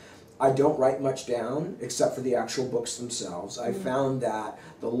function? I don't write much down, except for the actual books themselves. I found that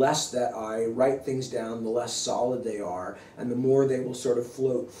the less that I write things down, the less solid they are, and the more they will sort of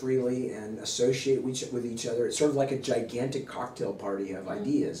float freely and associate with each other. It's sort of like a gigantic cocktail party of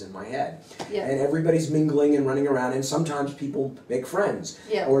ideas in my head. And everybody's mingling and running around, and sometimes people make friends,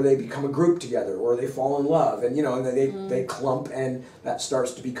 or they become a group together, or they fall in love, and you know, and they clump, and that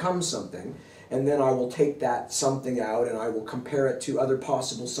starts to become something. And then I will take that something out and I will compare it to other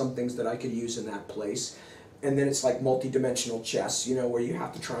possible somethings that I could use in that place. And then it's like multi-dimensional chess, you know, where you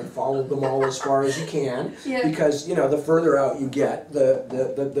have to try and follow them all as far as you can. Because, you know, the further out you get,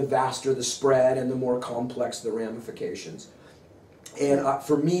 the vaster the spread and the more complex the ramifications. And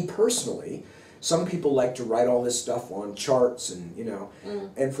for me personally, some people like to write all this stuff on charts and, you know,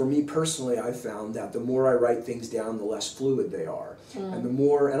 and for me personally, I've found that the more I write things down, the less fluid they are. And the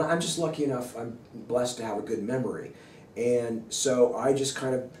more, and I'm just lucky enough, I'm blessed to have a good memory. And so I just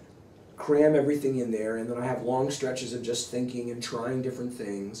kind of cram everything in there, and then I have long stretches of just thinking and trying different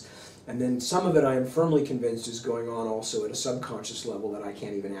things. And then some of it I am firmly convinced is going on also at a subconscious level that I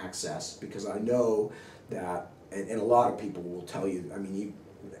can't even access, because I know that, and a lot of people will tell you, I mean,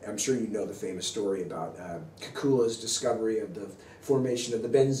 I'm sure you know the famous story about Kekula's discovery of the formation of the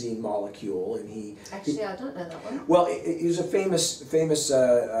benzene molecule, and Actually, I don't know that one. Well, he was a famous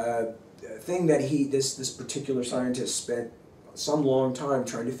thing that this particular scientist spent some long time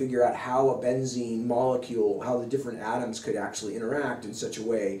trying to figure out how a benzene molecule, how the different atoms could actually interact in such a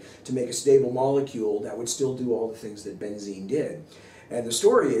way to make a stable molecule that would still do all the things that benzene did. And the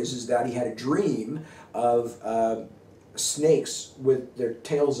story is that he had a dream of snakes with their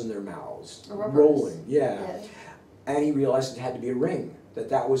tails in their mouths, rolling, yeah. And he realized it had to be a ring,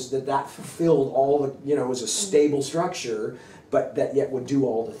 that fulfilled all the, you know, it was a stable structure, but that yet would do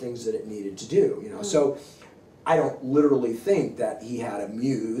all the things that it needed to do, you know. So I don't literally think that he had a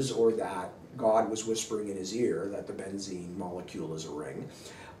muse or that God was whispering in his ear that the benzene molecule is a ring.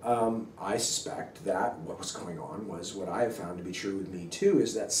 I suspect that what was going on was what I have found to be true with me too,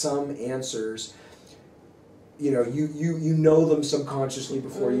 is that some answers, you know, you know them subconsciously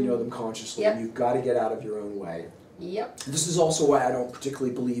before you know them consciously. Yep. You've got to get out of your own way. Yep. This is also why I don't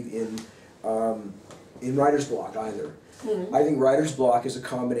particularly believe in writer's block either. I think writer's block is a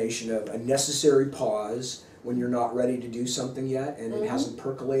combination of a necessary pause when you're not ready to do something yet and it hasn't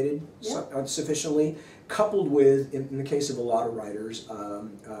percolated sufficiently, coupled with, in the case of a lot of writers,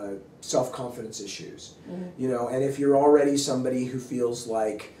 self-confidence issues. You know, and if you're already somebody who feels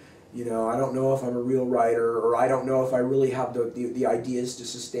like, you know, I don't know if I'm a real writer, or I don't know if I really have the ideas to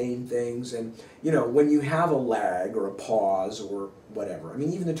sustain things, and, you know, when you have a lag or a pause or whatever, I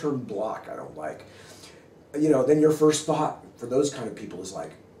mean, even the term block I don't like, you know, then your first thought for those kind of people is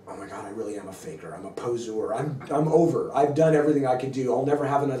like, oh my God, I really am a faker, I'm a poseur, I'm over, I've done everything I can do, I'll never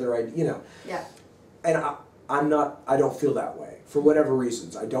have another idea, you know. Yeah. And I don't feel that way. For whatever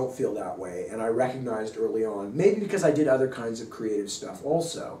reasons, I don't feel that way, and I recognized early on, maybe because I did other kinds of creative stuff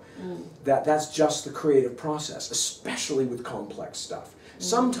also, that that's just the creative process, especially with complex stuff.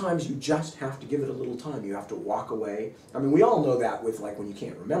 Sometimes you just have to give it a little time. You have to walk away. I mean, we all know that with, like, when you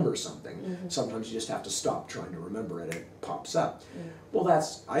can't remember something. Sometimes you just have to stop trying to remember it and it pops up. Well,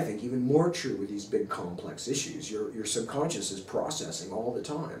 that's, I think, even more true with these big complex issues. Your subconscious is processing all the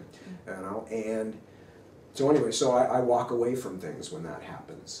time, you know, and so anyway, so I walk away from things when that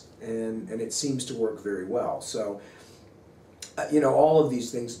happens, and it seems to work very well. So, you know, all of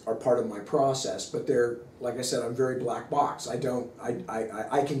these things are part of my process, but they're, like I said, I'm very black box. I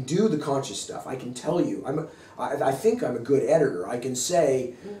can do the conscious stuff. I can tell you, I think I'm a good editor. I can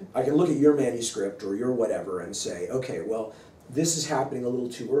say, I can look at your manuscript or your whatever and say, okay, well, this is happening a little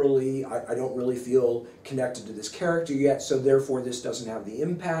too early, I don't really feel connected to this character yet, so therefore this doesn't have the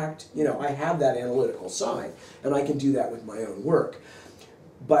impact. You know, I have that analytical side, and I can do that with my own work.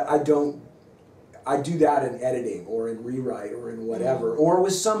 But I do that in editing, or in rewrite, or in whatever, or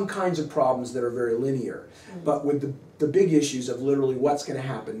with some kinds of problems that are very linear. But with the big issues of literally what's going to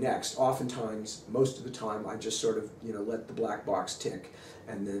happen next, oftentimes, most of the time, I just sort of, you know, let the black box tick,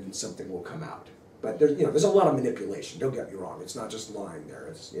 and then something will come out. But there's, you know, there's a lot of manipulation, don't get me wrong. It's not just lying there,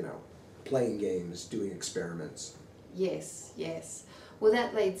 it's, you know, playing games, doing experiments. Yes, yes. Well,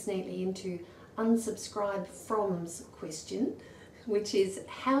 that leads neatly into unsubscribe from's question, which is,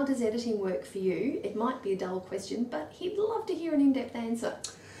 how does editing work for you? It might be a dull question, but he'd love to hear an in-depth answer.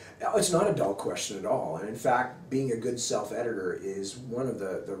 It's not a dull question at all, and in fact, being a good self-editor is one of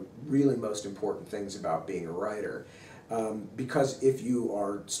the really most important things about being a writer. Because if you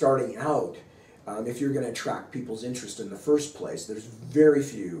are starting out, if you're going to attract people's interest in the first place, there's very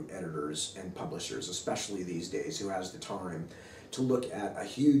few editors and publishers, especially these days, who has the time to look at a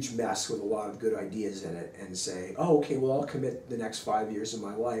huge mess with a lot of good ideas in it and say, oh, okay, well, I'll commit the next 5 years of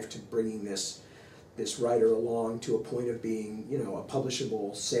my life to bringing this writer along to a point of being, you know, a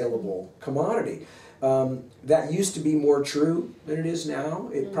publishable, saleable commodity. That used to be more true than it is now.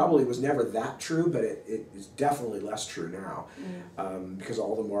 It probably was never that true, but it is definitely less true now, because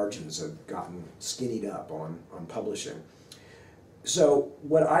all the margins have gotten skinnied up on publishing. So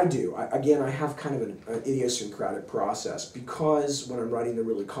what I do, again, I have kind of an idiosyncratic process, because when I'm writing the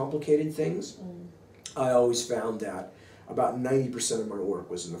really complicated things, I always found that about 90% of my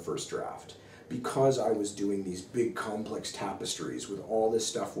work was in the first draft. Because I was doing these big complex tapestries with all this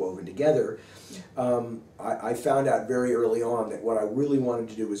stuff woven together, I found out very early on that what I really wanted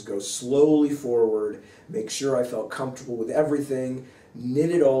to do was go slowly forward, make sure I felt comfortable with everything, knit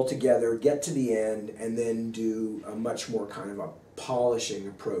it all together, get to the end, and then do a much more kind of a polishing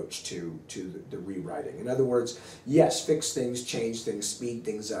approach to the rewriting. In other words, yes, fix things, change things, speed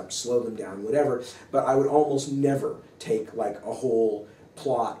things up, slow them down, whatever, but I would almost never take like a whole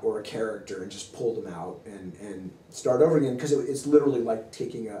plot or a character and just pull them out and start over again, because it's literally like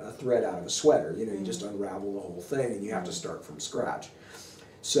taking a thread out of a sweater. You know, you just unravel the whole thing and you have to start from scratch.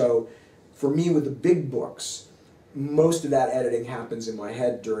 So for me, with the big books, most of that editing happens in my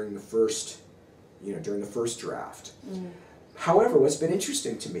head during the first, during the first draft. However, what's been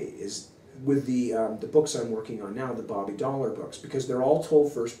interesting to me is with the books I'm working on now, the Bobby Dollar books, because they're all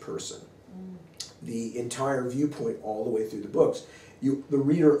told first person. The entire viewpoint all the way through the books. The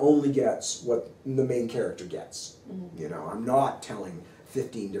reader only gets what the main character gets. You know, I'm not telling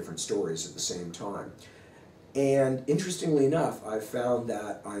 15 different stories at the same time. And interestingly enough, I've found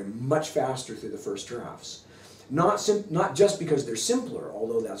that I'm much faster through the first drafts. Not just because they're simpler,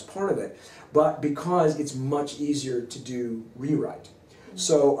 although that's part of it, but because it's much easier to do rewrite.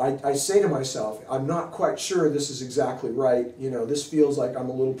 So I say to myself, I'm not quite sure this is exactly right. You know, this feels like I'm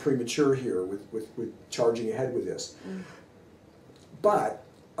a little premature here with charging ahead with this. But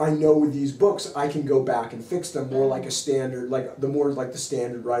I know with these books I can go back and fix them more like a standard, more like the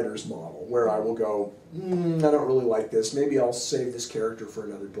standard writer's model, where I will go, I don't really like this. Maybe I'll save this character for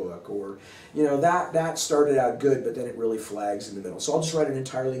another book, or you know, that started out good, but then it really flags in the middle. So I'll just write an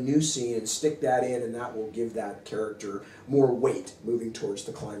entirely new scene and stick that in, and that will give that character more weight moving towards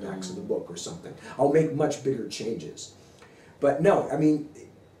the climax of the book or something. I'll make much bigger changes. But no, I mean,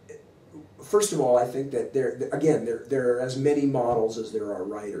 first of all, I think that there are as many models as there are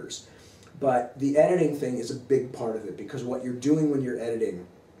writers. But the editing thing is a big part of it, because what you're doing when you're editing,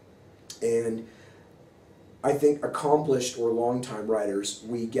 and I think accomplished or long-time writers,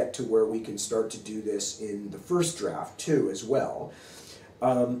 we get to where we can start to do this in the first draft too as well.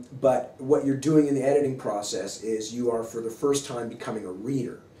 But what you're doing in the editing process is you are for the first time becoming a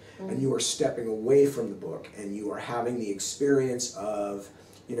reader. And you are stepping away from the book, and you are having the experience of,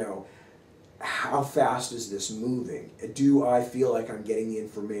 you know, how fast is this moving? Do I feel like I'm getting the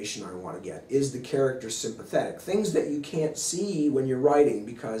information I want to get? Is the character sympathetic? Things that you can't see when you're writing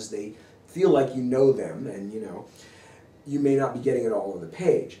because they feel like you know them, and you know, you may not be getting it all on the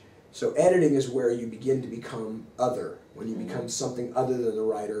page. So editing is where you begin to become other. When you become something other than the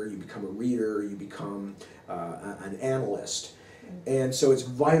writer, you become a reader, you become an analyst. And so it's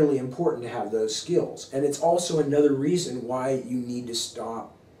vitally important to have those skills. And it's also another reason why you need to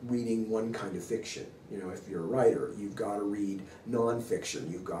stop reading one kind of fiction. You know, if you're a writer, you've got to read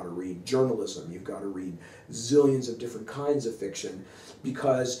nonfiction, you've got to read journalism, you've got to read zillions of different kinds of fiction,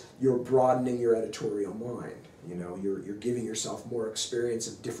 because you're broadening your editorial mind. You know, you're giving yourself more experience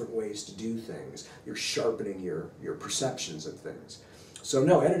of different ways to do things. You're sharpening your perceptions of things. So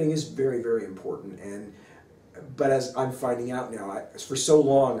no, editing is very, very important. But as I'm finding out now, for so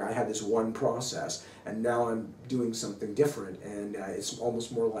long I had this one process, and now I'm doing something different, and it's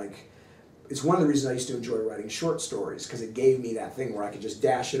almost more like, it's one of the reasons I used to enjoy writing short stories, because it gave me that thing where I could just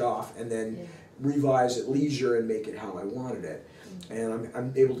dash it off and then revise at leisure and make it how I wanted it. And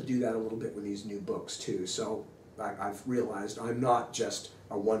I'm able to do that a little bit with these new books too. So I've realized I'm not just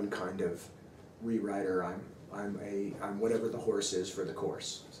a one kind of rewriter. I'm whatever the horse is for the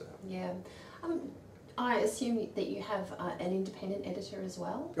course. So. Yeah. I assume that you have an independent editor as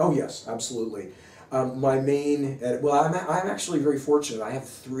well? Oh yes, absolutely. My main, I'm actually very fortunate. I have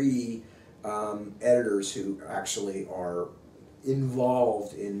 3 editors who actually are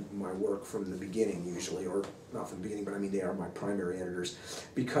involved in my work from the beginning usually, or not from the beginning, but I mean they are my primary editors,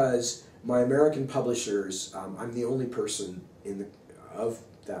 because my American publishers, I'm the only person of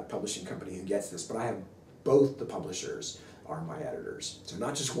that publishing company who gets this, but I have both the publishers are my editors. So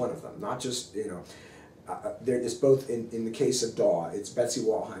not just one of them, not just, you know, it's both, in the case of Daw, it's Betsy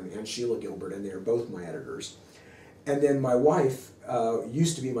Walheim and Sheila Gilbert, and they're both my editors. And then my wife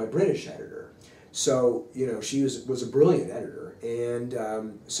used to be my British editor. So, you know, she was a brilliant editor,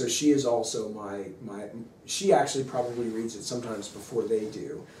 and so she is also she actually probably reads it sometimes before they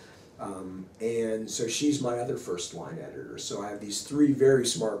do. And so she's my other first line editor. So I have these 3 very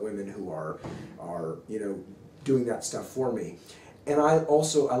smart women who are you know, doing that stuff for me. And I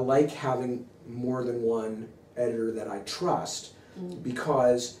like having more than one editor that I trust,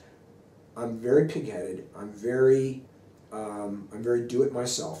 because I'm very pig-headed, I'm very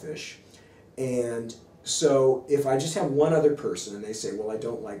do-it-myself-ish, and so if I just have one other person and they say, well, I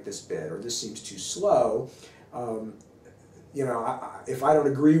don't like this bit, or this seems too slow, you know, if I don't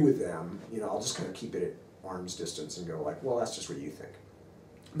agree with them, you know, I'll just kind of keep it at arm's distance and go like, well, that's just what you think.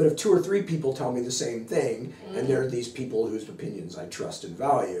 But if 2 or 3 people tell me the same thing, and they're these people whose opinions I trust and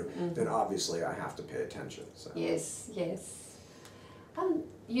value, then obviously I have to pay attention. So. Yes, yes.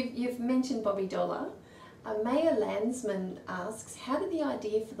 You've mentioned Bobby Dollar. Maya Landsman asks, how did the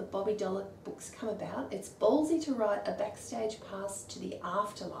idea for the Bobby Dollar books come about? It's ballsy to write a backstage pass to the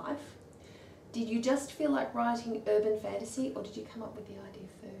afterlife. Did you just feel like writing urban fantasy, or did you come up with the idea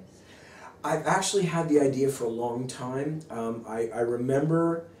first? I've actually had the idea for a long time. I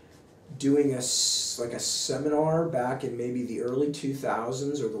remember doing a seminar back in maybe the early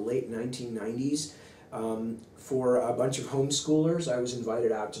 2000s or the late 1990s For a bunch of homeschoolers. I was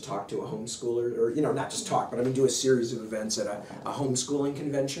invited out to talk to a homeschooler, or not just talk, but I mean do a series of events at a homeschooling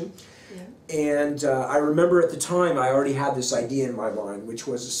convention. Yeah. And I remember at the time I already had this idea in my mind, which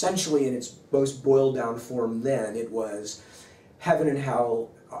was essentially in its most boiled down form then, it was heaven and hell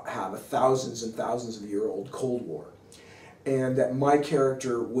have a thousands and thousands of year old Cold War. And that my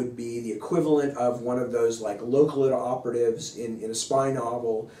character would be the equivalent of one of those like local operatives in a spy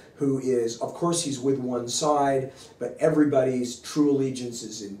novel who is, of course he's with one side, but everybody's true allegiance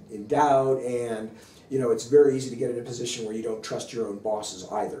is in doubt, and it's very easy to get in a position where you don't trust your own bosses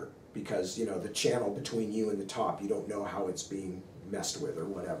either, because the channel between you and the top, you don't know how it's being messed with or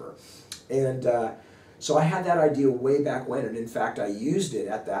whatever. And so I had that idea way back when, and in fact I used it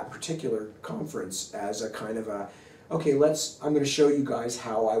at that particular conference as a kind of a, okay, I'm going to show you guys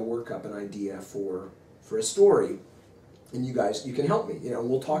how I work up an idea for a story, and you can help me, and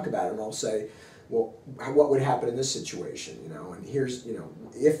we'll talk about it, and I'll say, well, what would happen in this situation, and here's,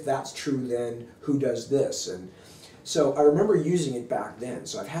 if that's true, then who does this? And so I remember using it back then,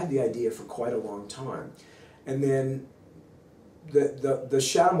 so I've had the idea for quite a long time. And then the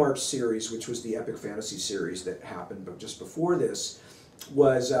Shadow March series, which was the epic fantasy series that happened but just before this,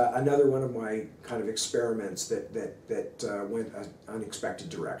 was another one of my kind of experiments that went an unexpected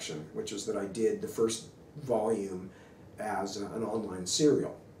direction, which was that I did the first volume as an online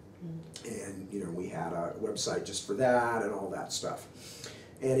serial. And we had a website just for that and all that stuff.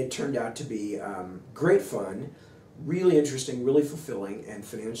 And it turned out to be great fun, really interesting, really fulfilling, and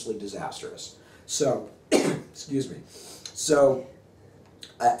financially disastrous. So, excuse me. So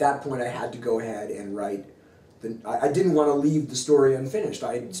at that point I had to go ahead and write. I didn't want to leave the story unfinished.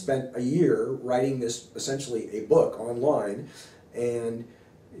 I had spent a year writing this, essentially a book online, and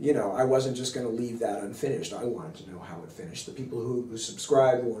I wasn't just going to leave that unfinished. I wanted to know how it finished. The people who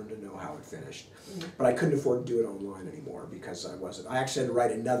subscribed wanted to know how it finished. But I couldn't afford to do it online anymore because I actually had to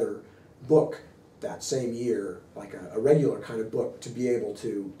write another book that same year, like a regular kind of book, to be able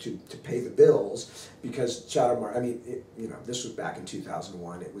to pay the bills, because Shadow March, this was back in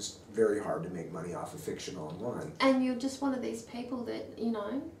 2001, it was very hard to make money off of fiction online. And you're just one of these people that,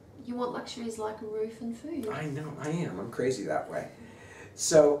 you want luxuries like a roof and food. I know, I am. I'm crazy that way.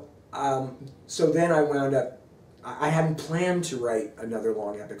 So, so then I wound up, I hadn't planned to write another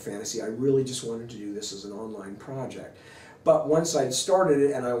long epic fantasy. I really just wanted to do this as an online project. But once I'd started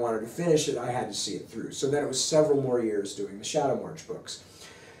it and I wanted to finish it, I had to see it through. So then it was several more years doing the Shadow March books.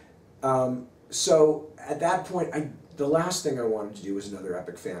 So at that point, the last thing I wanted to do was another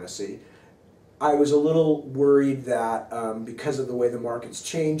epic fantasy. I was a little worried that because of the way the market's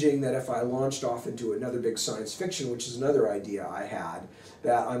changing, that if I launched off into another big science fiction, which is another idea I had,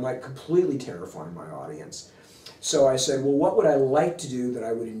 that I might completely terrify my audience. So I said, well, what would I like to do that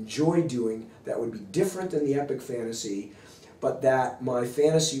I would enjoy doing that would be different than the epic fantasy, but that my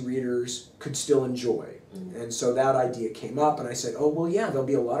fantasy readers could still enjoy? And so that idea came up, and I said, oh, well, yeah, there'll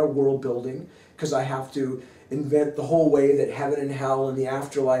be a lot of world building, because I have to invent the whole way that heaven and hell and the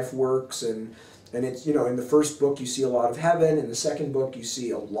afterlife works, and it's, in the first book you see a lot of heaven, in the second book you see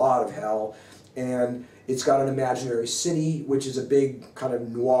a lot of hell, and it's got an imaginary city, which is a big kind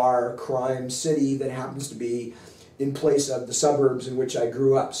of noir crime city that happens to be in place of the suburbs in which I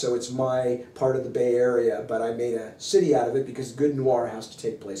grew up. So it's my part of the Bay Area, but I made a city out of it because good noir has to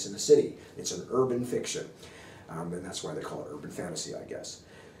take place in a city. It's an urban fiction, and that's why they call it urban fantasy, I guess.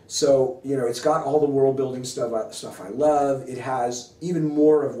 So, it's got all the world building stuff I love. It has even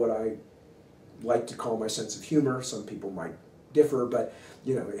more of what I like to call my sense of humor. Some people might differ, but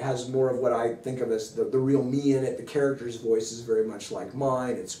it has more of what I think of as the real me in it. The character's voice is very much like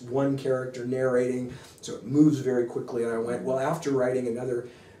mine. It's one character narrating, so it moves very quickly. And I went, well, after writing another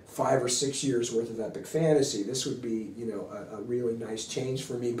 5 or 6 years worth of epic fantasy, this would be a really nice change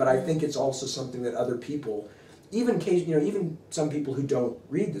for me. But I think it's also something that other people, even some people who don't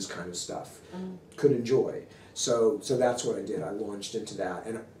read this kind of stuff, could enjoy. So that's what I did. I launched into that,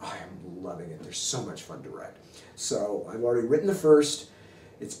 and I am loving it. There's so much fun to write. So I've already written the first.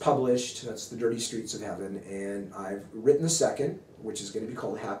 It's published. That's The Dirty Streets of Heaven. And I've written the second, which is going to be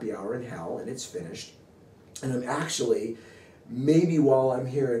called Happy Hour in Hell, and it's finished. And I'm actually, maybe while I'm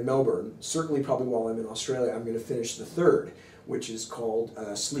here in Melbourne, certainly probably while I'm in Australia, I'm going to finish the third, which is called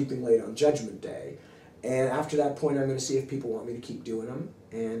Sleeping Late on Judgment Day. And after that point, I'm going to see if people want me to keep doing them.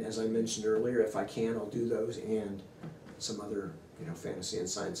 And as I mentioned earlier, if I can, I'll do those and some other, fantasy and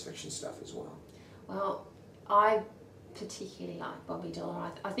science fiction stuff as well. Well, I particularly like Bobby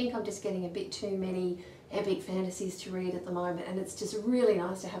Diller. I think I'm just getting a bit too many epic fantasies to read at the moment, and it's just really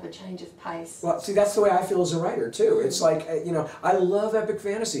nice to have a change of pace. Well, see, that's the way I feel as a writer too. It's like, you know, I love epic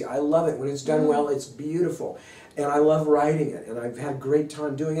fantasy. I love it when it's done well. It's beautiful, and I love writing it, and I've had a great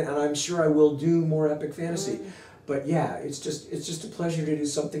time doing it, and I'm sure I will do more epic fantasy. But yeah, it's just a pleasure to do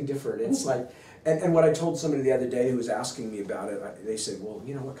something different. It's like, and what I told somebody the other day who was asking me about it, they said, well,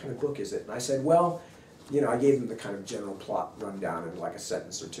 you know, what kind of book is it? And I said, well, you know, I gave them the kind of general plot rundown in like a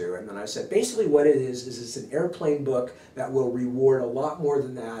sentence or two, and then I said, basically what it is it's an airplane book that will reward a lot more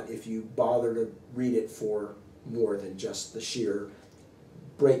than that if you bother to read it for more than just the sheer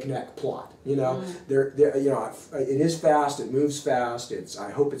breakneck plot. You know, you know, it is fast, it moves fast,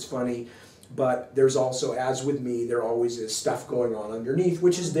 I hope it's funny, but there's also, as with me, there always is stuff going on underneath,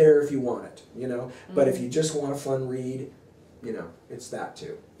 which is there if you want it, you know. But if you just want a fun read, you know, it's that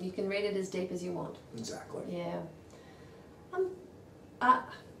too. You can read it as deep as you want. Exactly. Yeah.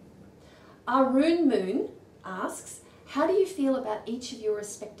 Arun Moon asks, how do you feel about each of your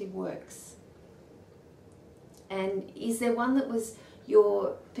respective works? And is there one that was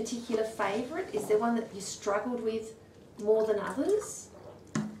your particular favourite? Is there one that you struggled with more than others?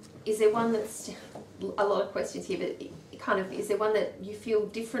 Is there one that's, a lot of questions here, but kind of, is there one that you feel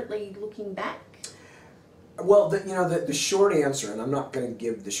differently looking back? Well, you know, the short answer, and I'm not going to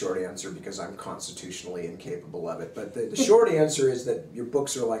give the short answer because I'm constitutionally incapable of it, but the short answer is that your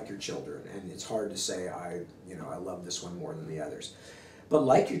books are like your children, and it's hard to say, I love this one more than the others. But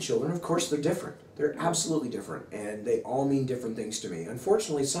like your children, of course, they're different. They're absolutely different, and they all mean different things to me.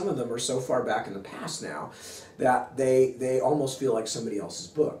 Unfortunately, some of them are so far back in the past now that they almost feel like somebody else's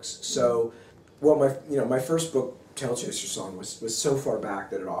books. So, well, my first book, Tail Chaser Song, was so far back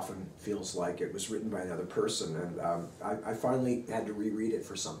that it often feels like it was written by another person, and I finally had to reread it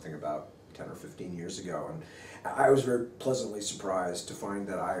for something about 10 or 15 years ago, and I was very pleasantly surprised to find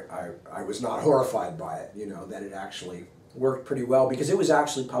that I was not horrified by it, you know, that it actually worked pretty well, because it was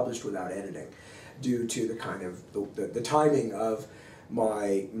actually published without editing due to the kind of the timing of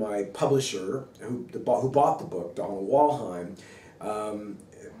my publisher who bought the book, Donald Walheim,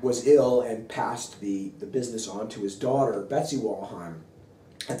 was ill and passed the business on to his daughter, Betsy Walheim,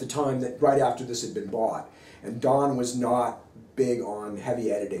 at the time that right after this had been bought. And Don was not big on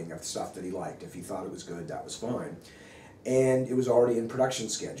heavy editing of stuff that he liked. If he thought it was good, that was fine. And it was already in production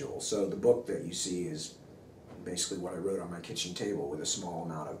schedule. So the book that you see is basically what I wrote on my kitchen table with a small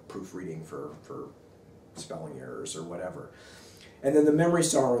amount of proofreading for spelling errors or whatever. And then the Memory,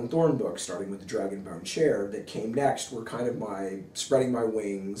 Sorrow, and Thorn books, starting with the Dragon Bone Chair, that came next, were kind of my spreading my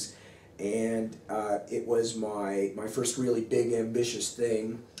wings, and it was my first really big, ambitious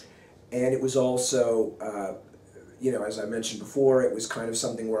thing. And it was also, you know, as I mentioned before, it was kind of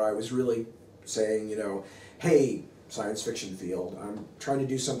something where I was really saying, you know, hey, science fiction field, I'm trying to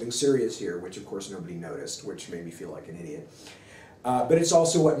do something serious here, which of course nobody noticed, which made me feel like an idiot. But it's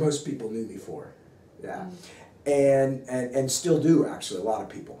also what most people knew me for. Yeah. And still do, actually, a lot of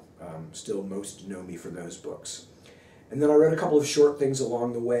people. Still most know me for those books. And then I wrote a couple of short things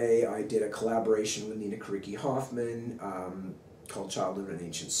along the way. I did a collaboration with Nina Kariki Hoffman called Childhood in an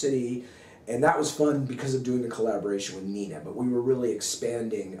Ancient City. And that was fun because of doing the collaboration with Nina, but we were really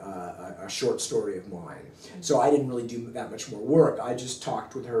expanding a short story of mine. So I didn't really do that much more work. I just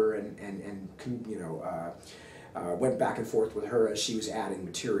talked with her and you know, went back and forth with her as she was adding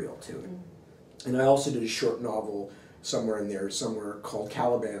material to it. And I also did a short novel somewhere in there, called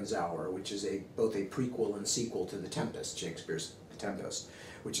Caliban's Hour, which is both a prequel and sequel to The Tempest, Shakespeare's The Tempest,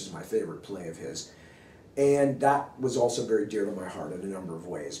 which is my favorite play of his. And that was also very dear to my heart in a number of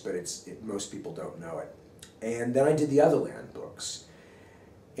ways, but most people don't know it. And then I did the Otherland books.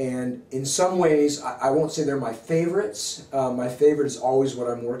 And in some ways, I won't say they're my favorites. My favorite is always what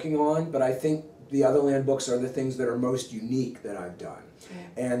I'm working on, but I think the Otherland books are the things that are most unique that I've done.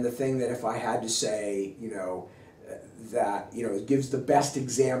 And the thing that if I had to say, you know, that, you know, it gives the best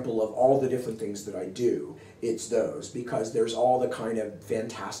example of all the different things that I do, it's those, because there's all the kind of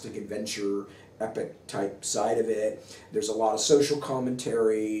fantastic adventure, epic type side of it. There's a lot of social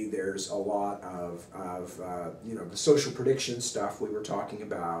commentary. There's a lot of you know, the social prediction stuff we were talking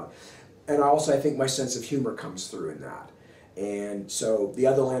about. And also I think my sense of humor comes through in that. And so the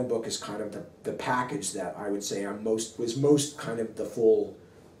Otherland book is kind of the package that I would say was most kind of the full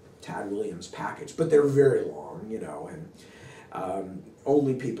Tad Williams package. But they're very long, you know, and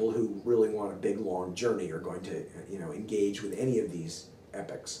only people who really want a big long journey are going to, you know, engage with any of these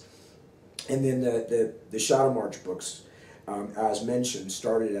epics. And then the Shadow March books, as mentioned,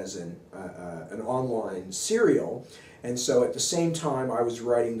 started as an online serial. And so at the same time I was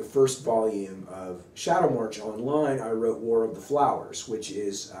writing the first volume of Shadow March online, I wrote War of the Flowers, which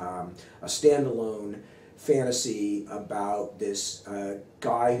is a standalone fantasy about this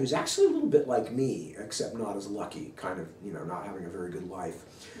guy who's actually a little bit like me, except not as lucky, kind of, you know, not having a very good life,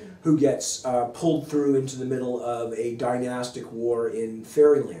 who gets pulled through into the middle of a dynastic war in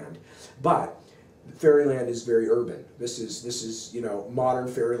fairyland. But fairyland is very urban. This is you know, modern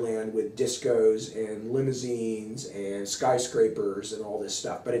fairyland with discos and limousines and skyscrapers and all this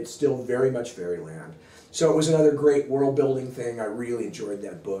stuff, but it's still very much fairyland. So it was another great world building thing. I really enjoyed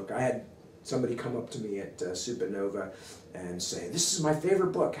that book. I had somebody come up to me at Supernova and say, "This is my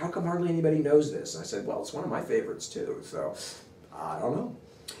favorite book. How come hardly anybody knows this?" And I said, "Well, it's one of my favorites too, so I don't know."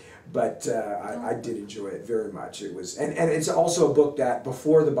 But I did enjoy it very much. It was, and it's also a book that,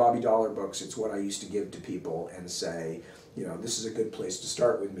 before the Bobby Dollar books, it's what I used to give to people and say, you know, this is a good place to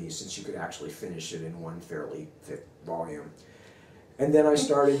start with me, since you could actually finish it in one fairly thick volume. And then I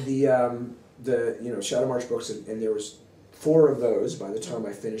started the you know, Shadow March books, and there was 4 of those by the time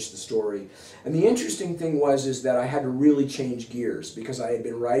I finished the story. And the interesting thing is that I had to really change gears, because I had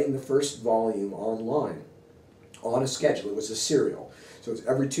been writing the first volume online on a schedule. It was a serial. So it was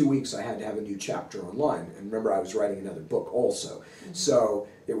every 2 weeks I had to have a new chapter online. And remember, I was writing another book also. So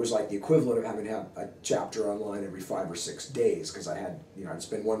it was like the equivalent of having to have a chapter online every 5 or 6 days, because I had, you know, I'd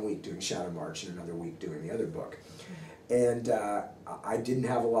spend 1 week doing Shadow March and another week doing the other book. And I didn't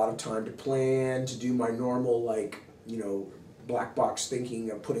have a lot of time to plan, to do my normal, like, you know, black box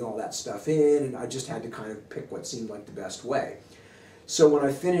thinking of putting all that stuff in, and I just had to kind of pick what seemed like the best way. So when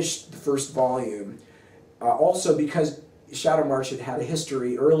I finished the first volume, also because Shadow March had had a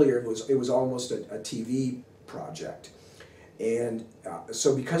history earlier, it was almost a TV project. And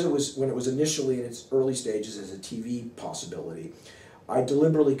so because it was, when it was initially in its early stages as a TV possibility, I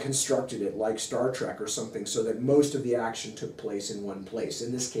deliberately constructed it like Star Trek or something, so that most of the action took place in one place,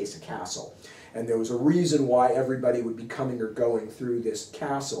 in this case a castle. And there was a reason why everybody would be coming or going through this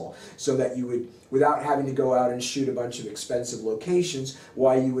castle, so that you would, without having to go out and shoot a bunch of expensive locations,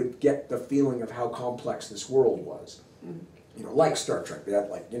 why you would get the feeling of how complex this world was. You know, like Star Trek, they had,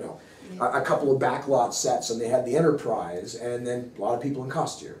 like, you know, a couple of backlot sets, and they had the Enterprise, and then a lot of people in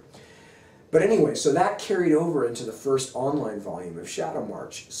costume. But anyway, so that carried over into the first online volume of Shadow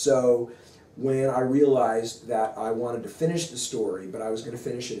March. So when I realized that I wanted to finish the story, but I was going to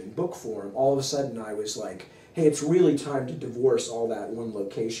finish it in book form, all of a sudden I was like, hey, it's really time to divorce all that one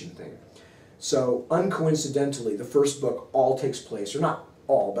location thing. So uncoincidentally, the first book all takes place, or not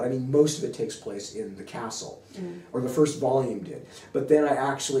all, but I mean most of it takes place in the castle, or the first volume did. But then I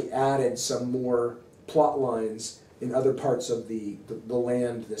actually added some more plot lines in other parts of the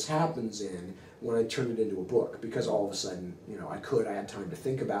land this happens in when I turned it into a book, because all of a sudden, you know, I had time to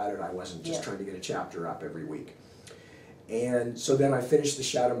think about it. I wasn't just trying to get a chapter up every week. And so then I finished the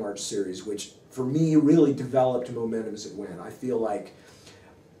Shadow March series, which for me really developed momentum as it went. I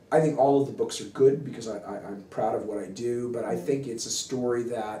think all of the books are good, because I'm proud of what I do, but I think it's a story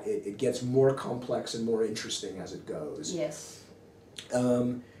that it gets more complex and more interesting as it goes. Yes.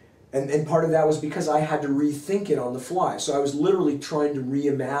 And part of that was because I had to rethink it on the fly. So I was literally trying to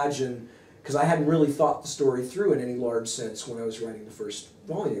reimagine, because I hadn't really thought the story through in any large sense when I was writing the first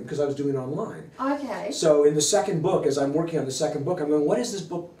volume, because I was doing it online. Okay. So in the second book, as I'm working on the second book, I'm going, what is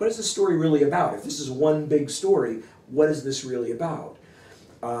this story really about? If this is one big story, what is this really about?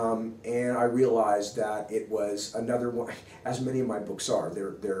 And I realized that it was another one, as many of my books are.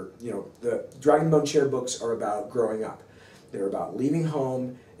 They're you know, the Dragon Bone Chair books are about growing up. They're about leaving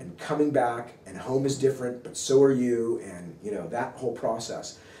home and coming back, and home is different, but so are you, and you know, that whole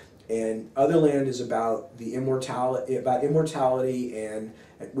process. And Otherland is about the immortality, and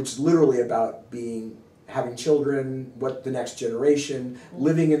which is literally about having children, what the next generation,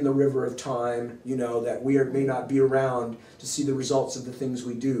 living in the river of time, you know, that we may not be around to see the results of the things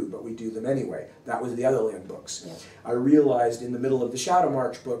we do, but we do them anyway. That was the Otherland books. Yeah. I realized in the middle of the Shadow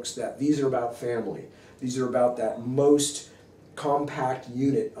March books that these are about family. These are about that most compact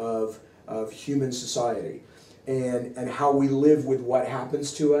unit of human society, and how we live with what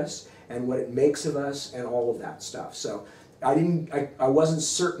happens to us and what it makes of us and all of that stuff. So I wasn't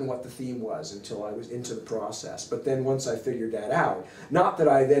certain what the theme was until I was into the process. But then once I figured that out, not that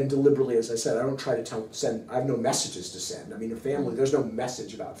I then deliberately, as I said, I don't try to send, I have no messages to send. I mean, a family, there's no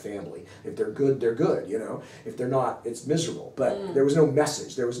message about family. If they're good, they're good, you know. If they're not, it's miserable. But there was no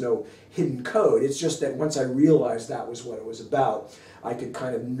message, there was no hidden code. It's just that once I realized that was what it was about, I could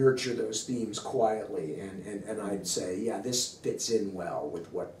kind of nurture those themes quietly, and I'd say, yeah, this fits in well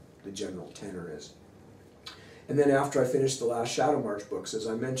with what the general tenor is. And then after I finished the last Shadow March books, as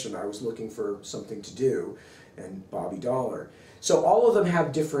I mentioned, I was looking for something to do, and Bobby Dollar. So all of them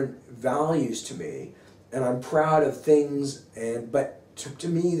have different values to me, and I'm proud of things, but to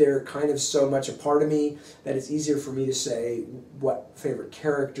me, they're kind of so much a part of me that it's easier for me to say what favorite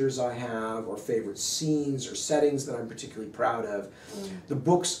characters I have or favorite scenes or settings that I'm particularly proud of. The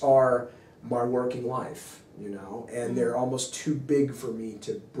books are my working life, you know, and they're almost too big for me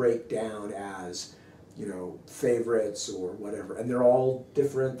to break down as, you know, favorites or whatever. And they're all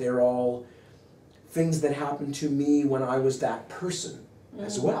different. They're all things that happened to me when I was that person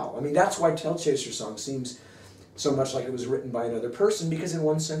as well. I mean, that's why Tail Chaser Song seems so much like it was written by another person, because in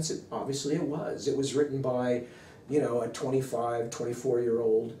one sense, obviously it was. It was written by, you know, a 25,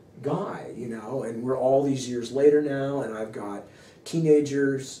 24-year-old guy, you know, and we're all these years later now, and I've got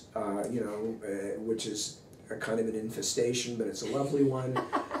teenagers, you know, which is a kind of an infestation, but it's a lovely one,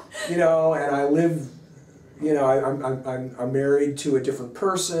 you know, and I live, you know, I'm married to a different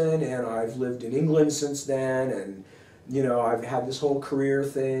person, and I've lived in England since then, and you know, I've had this whole career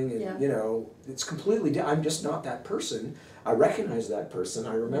thing, and you know, it's completely. I'm just not that person. I recognize that person.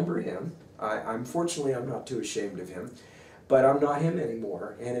 I remember him. Unfortunately, I'm not too ashamed of him, but I'm not him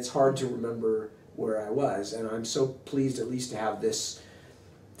anymore, and it's hard to remember where I was. And I'm so pleased, at least, to have this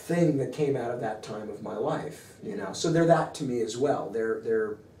thing that came out of that time of my life. You know, so they're that to me as well.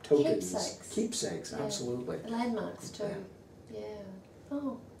 They're tokens, keepsakes, absolutely. Landmarks too. Yeah.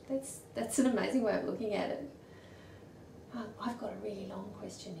 Oh, that's an amazing way of looking at it. I've got a really long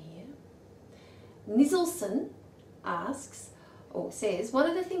question here. Nizelson asks, or says, one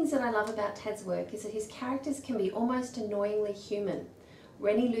of the things that I love about Tad's work is that his characters can be almost annoyingly human.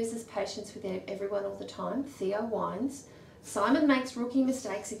 Rennie loses patience with everyone all the time. Theo whines. Simon makes rookie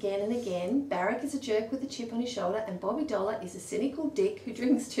mistakes again and again. Barrack is a jerk with a chip on his shoulder. And Bobby Dollar is a cynical dick who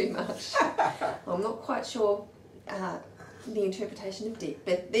drinks too much. I'm not quite sure the interpretation of dick,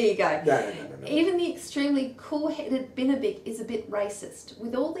 but there you go. No. Even the extremely cool-headed Binnabick is a bit racist.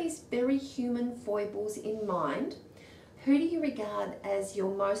 With all these very human foibles in mind, who do you regard as your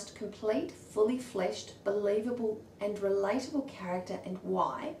most complete, fully fleshed, believable and relatable character, and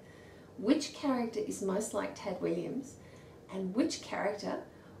why? Which character is most like Tad Williams, and which character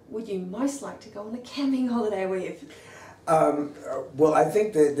would you most like to go on a camping holiday with? Well, I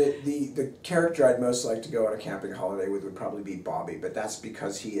think that the character I'd most like to go on a camping holiday with would probably be Bobby, but that's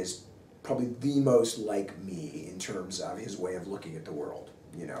because he is probably the most like me in terms of his way of looking at the world.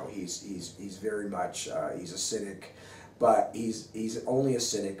 You know, he's very much he's a cynic, but he's only a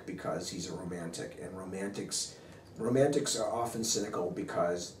cynic because he's a romantic, and romantics are often cynical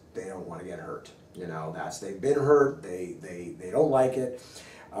because they don't want to get hurt. You know, they've been hurt, they don't like it,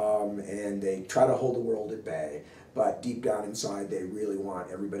 and they try to hold the world at bay. But deep down inside, they really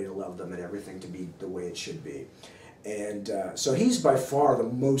want everybody to love them and everything to be the way it should be. And so he's by far the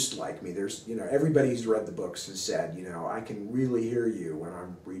most like me. There's, you know, everybody who's read the books has said, you know, I can really hear you when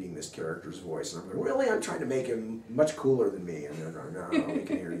I'm reading this character's voice. And I'm going, really? I'm trying to make him much cooler than me. And they're going, no, we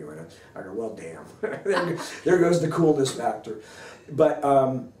can hear you. And I go, well, damn. There goes the coolness factor. But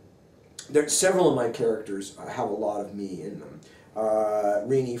several of my characters have a lot of me in them.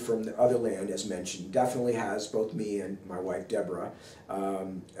 Rennie from the other land, as mentioned, definitely has both me and my wife Deborah,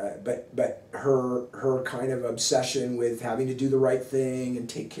 but her kind of obsession with having to do the right thing and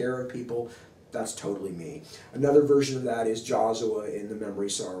take care of people, that's totally me. Another version of that is Joshua in the Memory,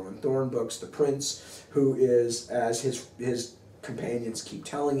 Sorrow, and Thorn books, the prince, who is, as his companions keep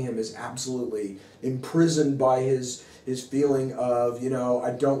telling him, is absolutely imprisoned by his feeling of, you know,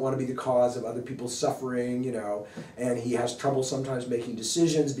 I don't want to be the cause of other people's suffering, you know, and he has trouble sometimes making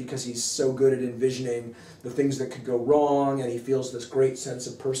decisions because he's so good at envisioning the things that could go wrong, and he feels this great sense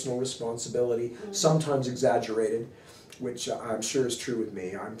of personal responsibility, sometimes exaggerated, which I'm sure is true with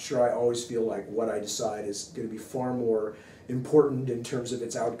me. I'm sure I always feel like what I decide is going to be far more important in terms of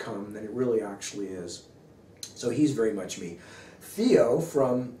its outcome than it really actually is. So he's very much me. Theo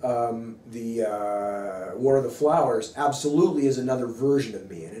from the War of the Flowers absolutely is another version of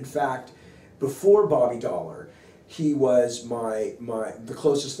me, and in fact, before Bobby Dollar, he was the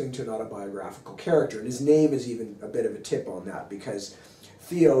closest thing to an autobiographical character, and his name is even a bit of a tip on that, because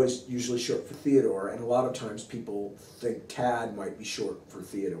Theo is usually short for Theodore, and a lot of times people think Tad might be short for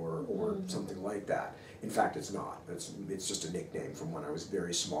Theodore or something like that. In fact, it's not. It's just a nickname from when I was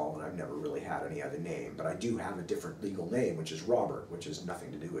very small, and I've never really had any other name. But I do have a different legal name, which is Robert, which has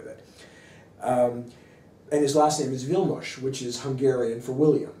nothing to do with it. And his last name is Vilmos, which is Hungarian for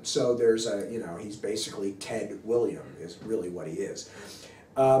William. So there's you know, he's basically Ted William is really what he is.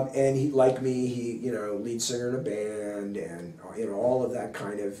 And he, like me, you know, lead singer in a band, and you know, all of that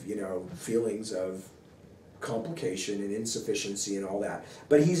kind of, you know, feelings of complication and insufficiency and all that.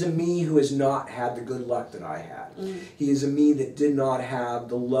 But he's a me who has not had the good luck that I had. He is a me that did not have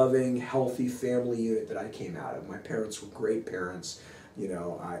the loving, healthy family unit that I came out of. My parents were great parents. You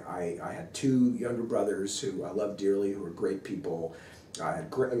know, I had two younger brothers who I love dearly, who were great people. I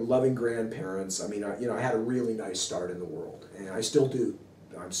had loving grandparents. I mean, I had a really nice start in the world, and I still do.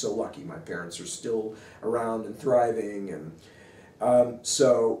 I'm so lucky. My parents are still around and thriving, and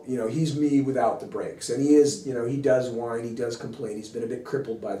so, you know, he's me without the breaks. And he is, you know, he does whine, he does complain, he's been a bit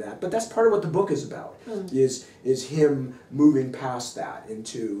crippled by that. But that's part of what the book is about, is him moving past that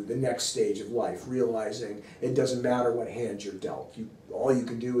into the next stage of life, realizing it doesn't matter what hand you're dealt. All you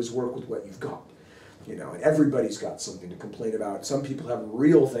can do is work with what you've got. You know, and everybody's got something to complain about. Some people have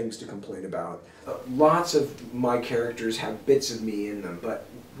real things to complain about. Lots of my characters have bits of me in them, but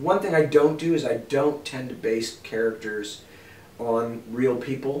one thing I don't do is I don't tend to base characters on real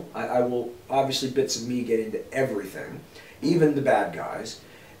people. I will, obviously bits of me get into everything, even the bad guys,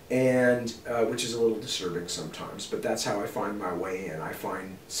 and which is a little disturbing sometimes, but that's how I find my way in. I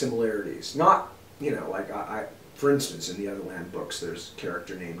find similarities. Not, you know, like for instance, in the Otherland books, there's a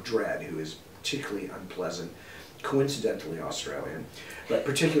character named Dread who is particularly unpleasant, coincidentally Australian, but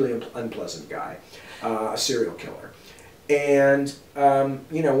particularly unpleasant guy, a serial killer. And,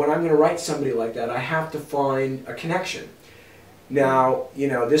 you know, when I'm going to write somebody like that, I have to find a connection. Now, you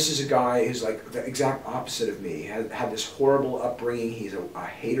know, this is a guy who's like the exact opposite of me. He had this horrible upbringing. He's a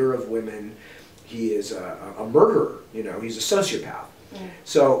hater of women. He is a murderer, you know, he's a sociopath.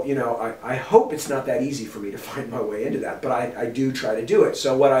 So, you know, I hope it's not that easy for me to find my way into that, but I do try to do it.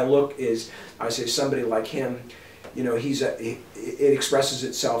 So what I look is, I say somebody like him, you know, it expresses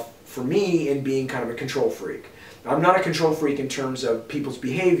itself for me in being kind of a control freak. I'm not a control freak in terms of people's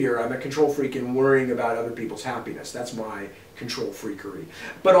behavior. I'm a control freak in worrying about other people's happiness. That's my control freakery.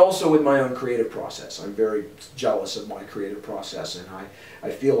 But also with my own creative process. I'm very jealous of my creative process, and I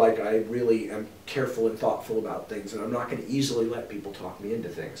feel like I really am careful and thoughtful about things, and I'm not going to easily let people talk me into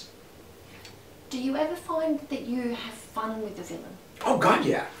things. Do you ever find that you have fun with the villain? Oh God,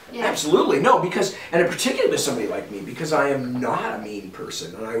 yeah. Absolutely. No, because, and in particular with somebody like me, because I am not a mean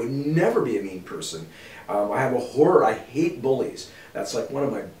person, and I would never be a mean person. I have a horror, I hate bullies. That's like one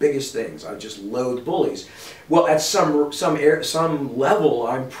of my biggest things. I just loathe bullies. Well, at some level,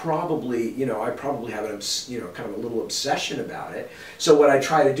 I'm probably, you know, I probably have kind of a little obsession about it. So what I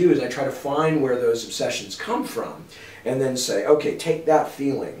try to do is I try to find where those obsessions come from, and then say, okay, take that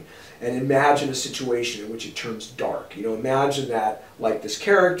feeling and imagine a situation in which it turns dark. You know, imagine that, like this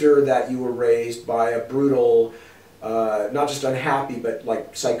character, that you were raised by a brutal, not just unhappy, but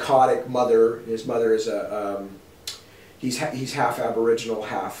like psychotic mother. His mother is he's half Aboriginal,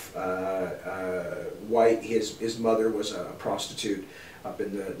 half white. His mother was a prostitute up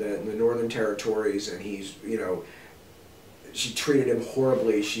in the Northern Territories, and he's, you know, she treated him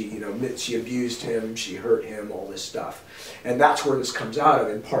horribly. She abused him. She hurt him. All this stuff, and that's where this comes out of,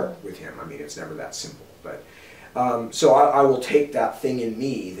 in part, with him. I mean, it's never that simple, but so I will take that thing in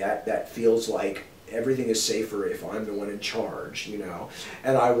me that feels like everything is safer if I'm the one in charge, you know,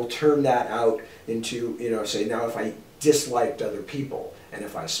 and I will turn that out into, you know, say, now if I disliked other people, and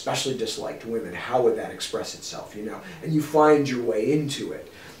if I especially disliked women, how would that express itself, you know, and you find your way into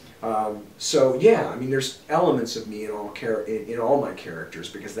it. So yeah, I mean, there's elements of me in all my characters,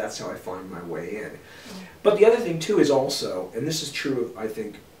 because that's how I find my way in. But the other thing too is also, and this is true of, I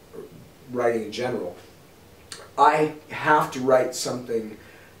think, writing in general, I have to write something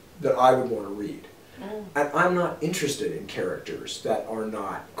that I would want to read. And I'm not interested in characters that are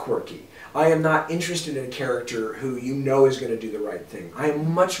not quirky. I am not interested in a character who you know is going to do the right thing. I am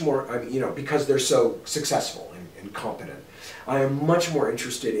much more, you know, because they're so successful and competent, I am much more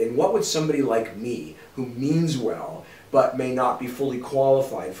interested in what would somebody like me, who means well, but may not be fully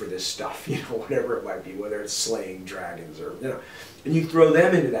qualified for this stuff, you know, whatever it might be, whether it's slaying dragons or, you know, and you throw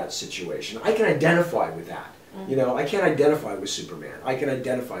them into that situation. I can identify with that. You know, I can't identify with Superman. I can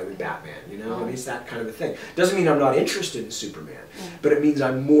identify with Batman, you know? I mean, it's that kind of a thing. Doesn't mean I'm not interested in Superman, but it means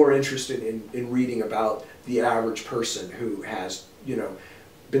I'm more interested in reading about the average person who has, you know,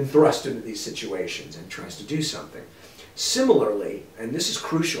 been thrust into these situations and tries to do something. Similarly, and this is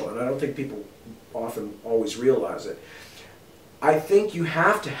crucial, and I don't think people often always realize it, I think you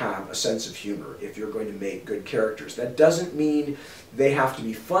have to have a sense of humor if you're going to make good characters. That doesn't mean they have to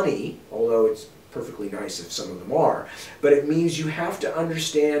be funny, although it's perfectly nice if some of them are, but it means you have to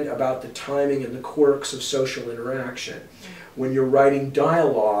understand about the timing and the quirks of social interaction. When you're writing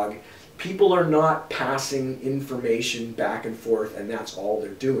dialogue, people are not passing information back and forth and that's all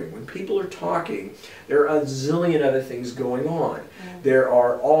they're doing. When people are talking, there are a zillion other things going on. There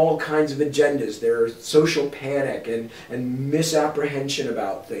are all kinds of agendas. There's social panic and misapprehension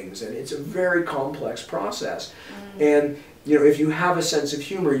about things, and it's a very complex process. And you know, if you have a sense of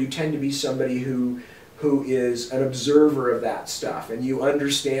humor, you tend to be somebody who who is an observer of that stuff, and you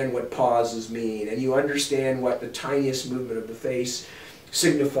understand what pauses mean, and you understand what the tiniest movement of the face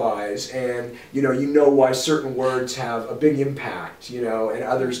signifies, and you know why certain words have a big impact, and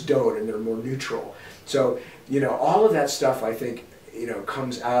others don't, and they're more neutral. So, all of that stuff, I think,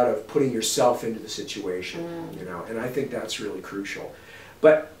 comes out of putting yourself into the situation, and I think that's really crucial.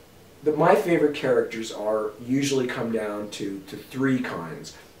 But my favorite characters usually come down to three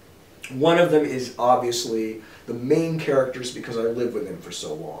kinds. One of them is obviously the main characters, because I lived with them for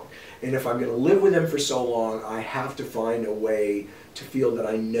so long. And if I'm going to live with them for so long, I have to find a way to feel that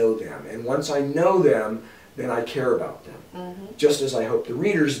I know them. And once I know them, then I care about them, just as I hope the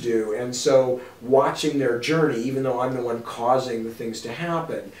readers do. And so watching their journey, even though I'm the one causing the things to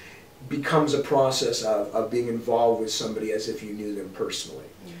happen, becomes a process of being involved with somebody as if you knew them personally.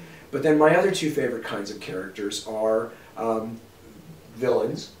 But then my other two favorite kinds of characters are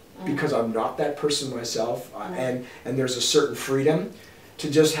villains, because I'm not that person myself, and there's a certain freedom to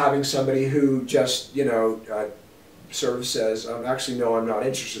just having somebody who just, sort of says, actually, no, I'm not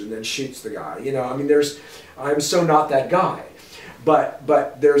interested, and then shoots the guy. I mean, I'm so not that guy. But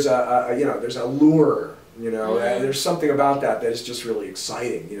there's there's a lure, and there's something about that is just really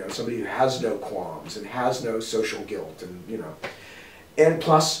exciting. Somebody who has no qualms and has no social guilt, and and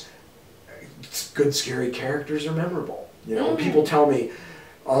plus, good scary characters are memorable. When people tell me,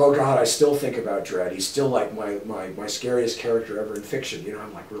 oh God, I still think about Dredd. He's still like my scariest character ever in fiction.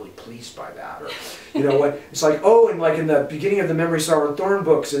 I'm like really pleased by that. Or what? It's like, oh, and like in the beginning of the Memory, Sorrow, and Thorn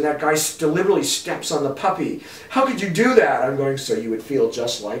books, and that guy deliberately steps on the puppy. How could you do that? I'm going, so you would feel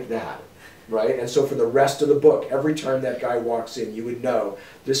just like that, right? And so for the rest of the book, every time that guy walks in, you would know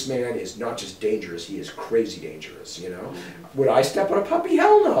this man is not just dangerous, he is crazy dangerous, Would I step on a puppy?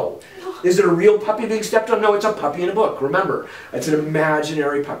 Hell no. Is it a real puppy being stepped on? No, it's a puppy in a book. Remember, it's an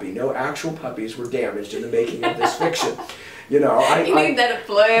imaginary puppy. No actual puppies were damaged in the making of this fiction. You need that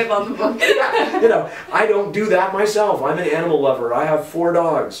blurb on the book. I don't do that myself. I'm an animal lover. I have 4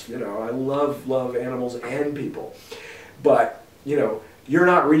 dogs. I love animals and people. But, you're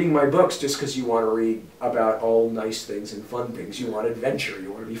not reading my books just because you want to read about all nice things and fun things. You want adventure.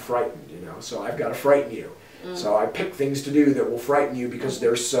 You want to be frightened, So I've got to frighten you. So I pick things to do that will frighten you because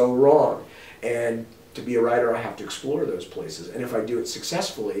they're so wrong. And to be a writer, I have to explore those places. And if I do it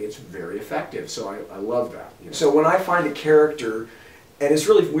successfully, it's very effective. So I love that. So when I find a character, and it's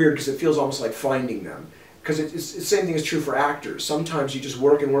really weird because it feels almost like finding them. Because it's the same thing is true for actors. Sometimes you just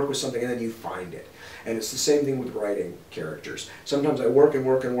work and work with something and then you find it. And it's the same thing with writing characters. Sometimes I work and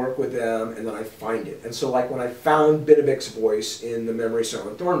work and work with them, and then I find it. And so like when I found Benedict's voice in the Memory, Sorrow,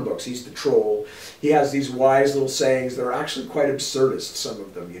 and Thorn books, he's the troll. He has these wise little sayings that are actually quite absurdist, some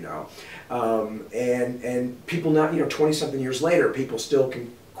of them, and people now, 20-something years later, people still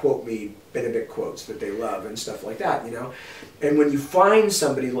can quote me Benedict quotes that they love and stuff like that, And when you find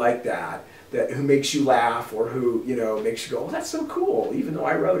somebody like that, who makes you laugh, or who, makes you go, oh, that's so cool, even though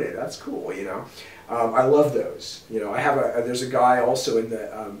I wrote it, that's cool, I love those. There's a guy also in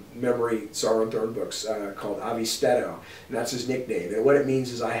the Memory, Sorrow, and Thorn books called Avisteto, and that's his nickname. And what it means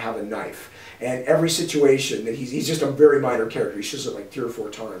is I have a knife. And every situation that he's just a very minor character. He shows up like 3 or 4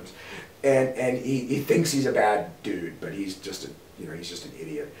 times, and he thinks he's a bad dude, but he's just he's just an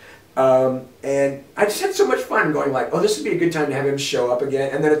idiot. And I just had so much fun going like, oh, this would be a good time to have him show up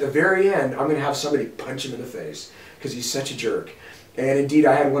again. And then at the very end, I'm going to have somebody punch him in the face because he's such a jerk. And indeed,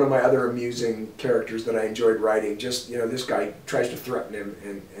 I had one of my other amusing characters that I enjoyed writing. Just, this guy tries to threaten him,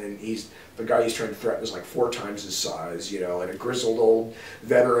 and the guy he's trying to threaten is like 4 times his size, and a grizzled old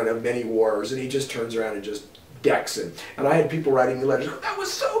veteran of many wars, and he just turns around and just decks him. And I had people writing me letters, that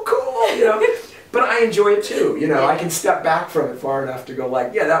was so cool, But I enjoy it too, I can step back from it far enough to go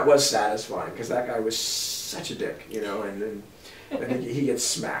like, yeah, that was satisfying, because that guy was such a dick, and then he gets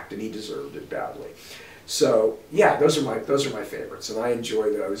smacked, and he deserved it badly. So yeah, those are my favorites, and I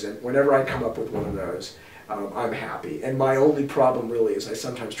enjoy those. And whenever I come up with one of those, I'm happy. And my only problem really is I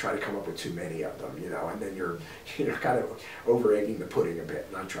sometimes try to come up with too many of them, and then you're kind of over egging the pudding a bit,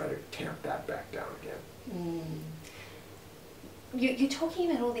 and I try to tamp that back down again. You're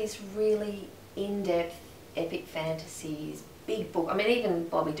talking about all these really in-depth epic fantasies, big book. I mean, even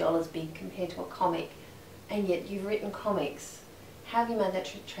Bobby Dollar's big compared to a comic, and yet you've written comics. How have you made that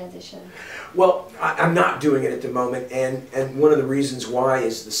transition? Well, I'm not doing it at the moment, and one of the reasons why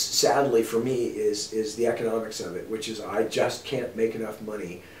is, sadly for me, is the economics of it, which is I just can't make enough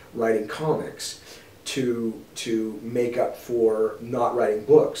money writing comics to make up for not writing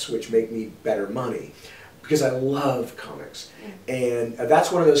books, which make me better money, because I love comics. And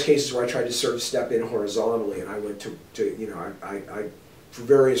that's one of those cases where I tried to sort of step in horizontally, and I went to I through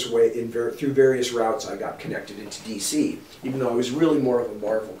various routes, I got connected into DC, even though I was really more of a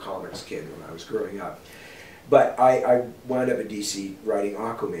Marvel Comics kid when I was growing up. But I wound up at DC writing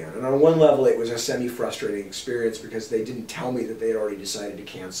Aquaman, and on one level it was a semi-frustrating experience because they didn't tell me that they had already decided to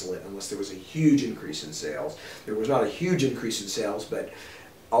cancel it unless there was a huge increase in sales. There was not a huge increase in sales, but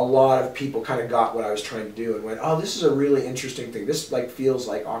a lot of people kind of got what I was trying to do and went, oh, this is a really interesting thing. This like feels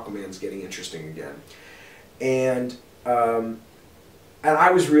like Aquaman's getting interesting again. And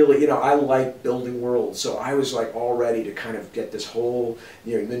I was really, I like building worlds, so I was like all ready to kind of get this whole,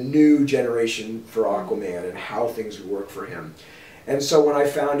 the new generation for Aquaman and how things would work for him. And so when I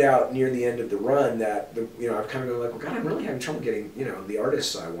found out near the end of the run that, I've kind of been like, well, God, I'm really having trouble getting, the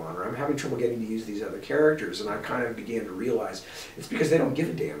artists I want, or I'm having trouble getting to use these other characters, and I kind of began to realize it's because they don't give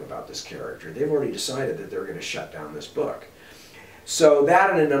a damn about this character. They've already decided that they're going to shut down this book. So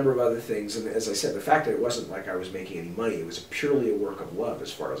that and a number of other things, and as I said, the fact that it wasn't like I was making any money, it was purely a work of love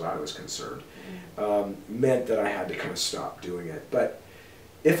as far as I was concerned, meant that I had to kind of stop doing it. But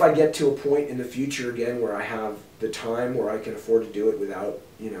if I get to a point in the future again where I have the time where I can afford to do it without,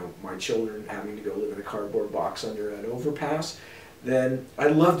 my children having to go live in a cardboard box under an overpass, then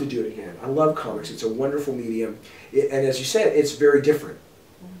I'd love to do it again. I love comics. It's a wonderful medium. And as you said, it's very different.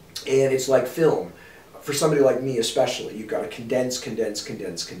 And it's like film. For somebody like me especially, you've got to condense, condense,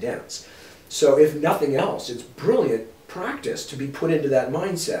 condense, condense. So if nothing else, it's brilliant practice to be put into that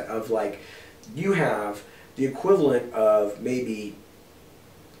mindset of like, you have the equivalent of maybe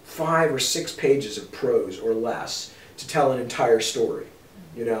 5 or 6 pages of prose or less to tell an entire story,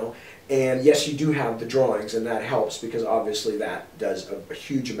 And yes, you do have the drawings, and that helps because obviously that does a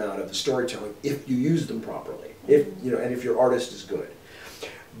huge amount of the storytelling if you use them properly, and if your artist is good.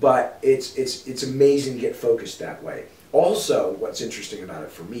 But it's amazing to get focused that way. Also, what's interesting about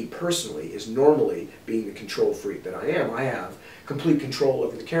it for me personally is normally, being the control freak that I am, I have complete control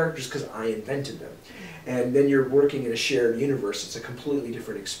over the characters because I invented them. And then you're working in a shared universe. It's a completely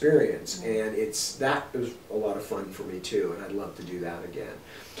different experience, and it was a lot of fun for me too, and I'd love to do that again.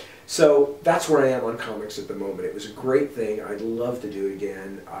 So that's where I am on comics at the moment. It was a great thing. I'd love to do it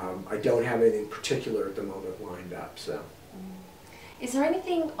again. I don't have anything particular at the moment lined up, so. Is there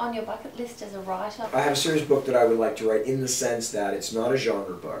anything on your bucket list as a writer? I have a serious book that I would like to write in the sense that it's not a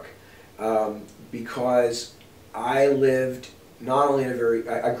genre book, because I lived not only in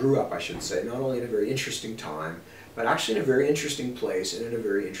I grew up, I should say, not only in a very interesting time, but actually in a very interesting place and in a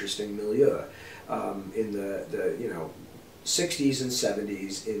very interesting milieu. In the 60s and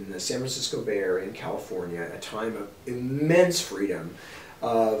 70s in the San Francisco Bay Area in California, a time of immense freedom,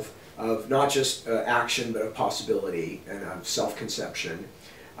 of not just action, but of possibility and of self-conception.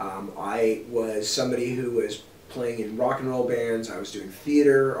 I was somebody who was playing in rock and roll bands. I was doing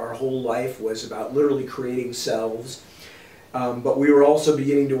theater. Our whole life was about literally creating selves. But we were also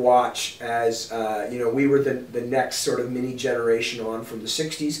beginning to watch as, we were the next sort of mini generation on from the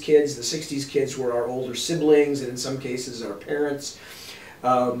 60s kids. The 60s kids were our older siblings and in some cases our parents.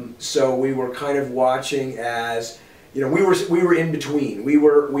 So we were kind of watching as, we were in between. We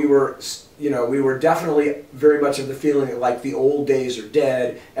were definitely very much of the feeling that like the old days are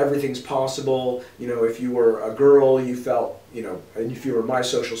dead, everything's possible. If you were a girl, you felt, and if you were in my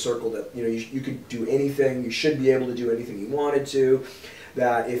social circle, that you could do anything, you should be able to do anything you wanted to.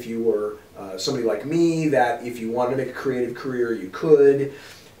 That if you were somebody like me, that if you wanted to make a creative career, you could.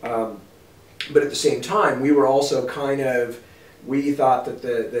 But at the same time, we were also we thought that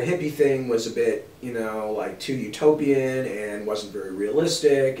the hippie thing was a bit, like too utopian and wasn't very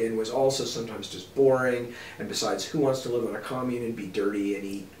realistic and was also sometimes just boring. And besides, who wants to live on a commune and be dirty and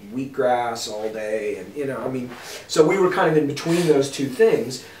eat wheatgrass all day? And, so we were kind of in between those two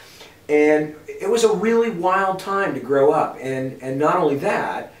things. And it was a really wild time to grow up. And not only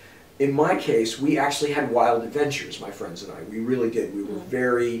that, in my case, we actually had wild adventures, my friends and I. We really did. We were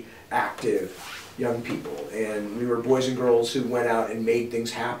very active young people, and we were boys and girls who went out and made things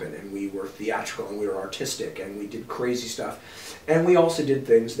happen, and we were theatrical and we were artistic and we did crazy stuff, and we also did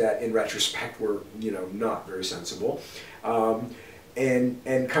things that in retrospect were not very sensible, and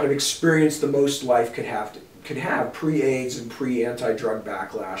kind of experienced the most life could have pre-AIDS and pre-anti-drug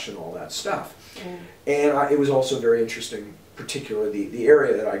backlash and all that stuff. And it was also very interesting, particularly the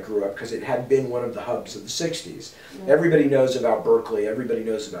area that I grew up, because it had been one of the hubs of the 60s. Everybody knows about Berkeley, everybody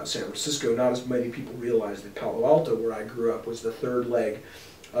knows about San Francisco. Not as many people realize that Palo Alto, where I grew up, was the third leg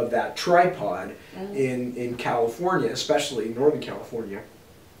of that tripod in California, especially in Northern California.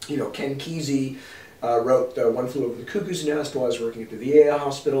 Ken Kesey, wrote One Flew Over the Cuckoo's Nest while I was working at the VA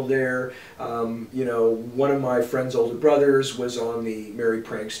hospital there. You know, one of my friend's older brothers was on the Merry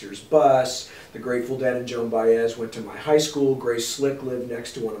Pranksters bus. The Grateful Dead and Joan Baez went to my high school. Grace Slick lived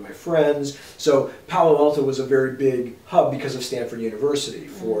next to one of my friends. So Palo Alto was a very big hub because of Stanford University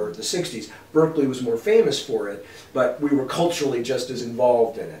for the 60s. Berkeley was more famous for it, but we were culturally just as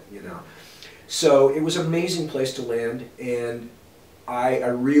involved in it, you know. So it was an amazing place to land, and I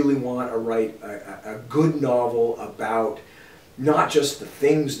really want to write a good novel about not just the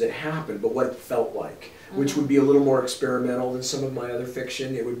things that happened, but what it felt like, which would be a little more experimental than some of my other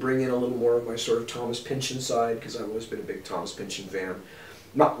fiction. It would bring in a little more of my sort of Thomas Pynchon side, because I've always been a big Thomas Pynchon fan.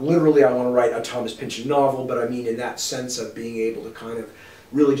 Not literally I want to write a Thomas Pynchon novel, but I mean in that sense of being able to kind of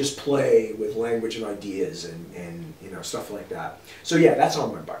really just play with language and ideas and you know, stuff like that. So yeah, that's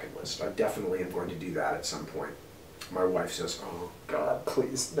on my bucket list. I definitely am going to do that at some point. My wife says, "Oh God,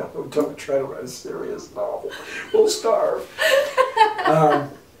 please, no, don't try to write a serious novel. We'll starve."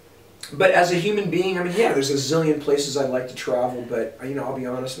 But as a human being, I mean, yeah, there's a zillion places I'd like to travel, but, you know, I'll be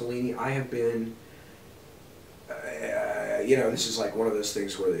honest, Nalini, I have been, you know, this is like one of those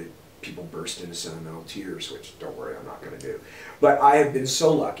things where people burst into sentimental tears, which, don't worry, I'm not going to do. But I have been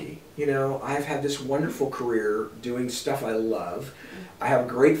so lucky, you know, I've had this wonderful career doing stuff I love. I have a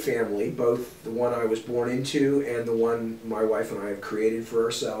great family, both the one I was born into and the one my wife and I have created for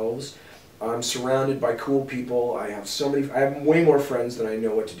ourselves. I'm surrounded by cool people. I have way more friends than I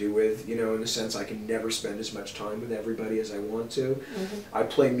know what to do with, you know, in the sense I can never spend as much time with everybody as I want to. I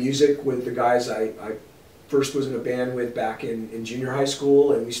play music with the guys I first was in a band with back in junior high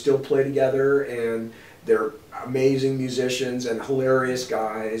school, and we still play together, and they're amazing musicians and hilarious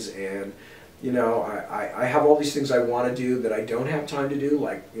guys, and you know, I have all these things I want to do that I don't have time to do,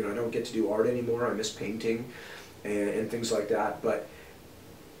 like, you know, I don't get to do art anymore. I miss painting and things like that, but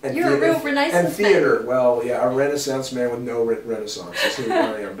you're a real Renaissance man. And theater, well, yeah, a Renaissance man with no Renaissance is who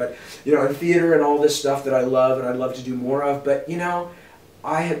I am. But, you know, and theater and all this stuff that I love and I'd love to do more of, but, you know,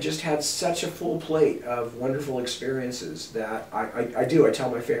 I have just had such a full plate of wonderful experiences that I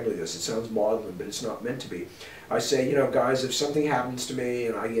tell my family this. It sounds maudlin, but it's not meant to be. I say, you know, guys, if something happens to me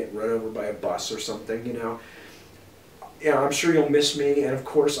and I get run over by a bus or something, you know, I'm sure you'll miss me, and of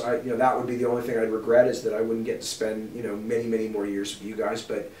course, you know, that would be the only thing I'd regret, is that I wouldn't get to spend, you know, many, many more years with you guys.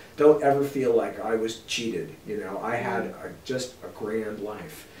 But don't ever feel like I was cheated. You know, I had just a grand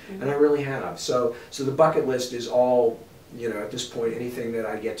life, and I really have. So the bucket list is all, you know, at this point, anything that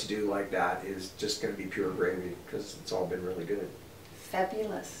I get to do like that is just going to be pure gravy, because it's all been really good.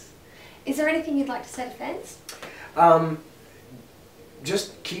 Fabulous. Is there anything you'd like to say to fans?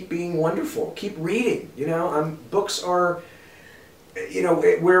 Just keep being wonderful. Keep reading. You know, books are, you know,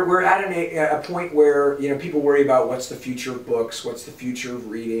 we're at a point where, you know, people worry about what's the future of books, what's the future of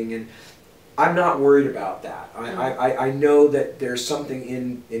reading, and I'm not worried about that. I know that there's something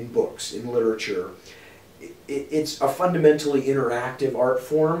in books, in literature. It's a fundamentally interactive art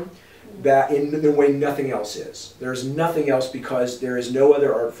form that in the way nothing else is. There's nothing else, because there is no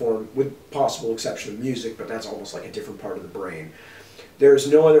other art form, with possible exception of music, but that's almost like a different part of the brain.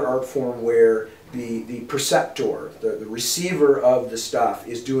 There's no other art form where the perceptor, the receiver of the stuff,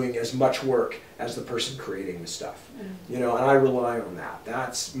 is doing as much work as the person creating the stuff. You know, and I rely on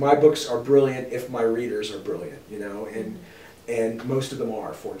that. My books are brilliant if my readers are brilliant, you know, and most of them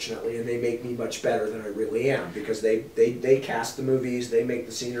are, fortunately, and they make me much better than I really am, because they cast the movies, they make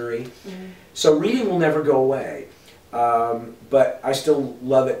the scenery. So reading will never go away. But I still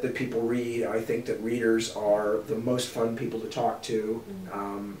love it that people read. I think that readers are the most fun people to talk to.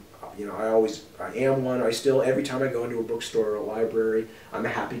 You know, I am one. Every time I go into a bookstore or a library, I'm a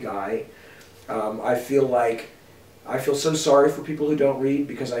happy guy. I feel so sorry for people who don't read,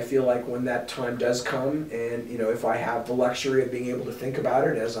 because I feel like when that time does come, and, you know, if I have the luxury of being able to think about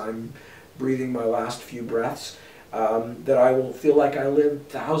it as I'm breathing my last few breaths, that I will feel like I lived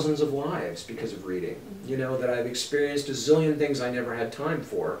thousands of lives because of reading. You know, that I've experienced a zillion things I never had time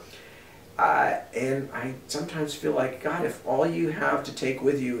for. And I sometimes feel like, God, if all you have to take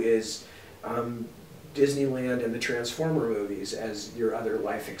with you is Disneyland and the Transformer movies as your other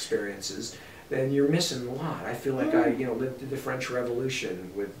life experiences, then you're missing a lot. I feel like I, you know, lived through the French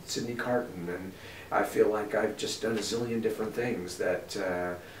Revolution with Sidney Carton, and I feel like I've just done a zillion different things that,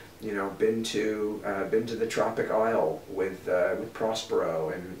 you know, been to the Tropic Isle with Prospero,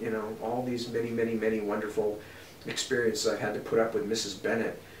 and, you know, all these many wonderful experiences I've had to put up with Mrs.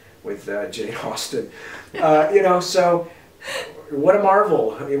 Bennet, with Jane Austen. You know, so what a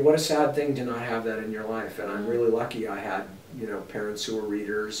marvel. I mean, what a sad thing to not have that in your life. And I'm really lucky I had, you know, parents who were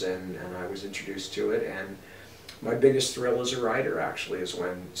readers, and I was introduced to it, and My biggest thrill as a writer actually is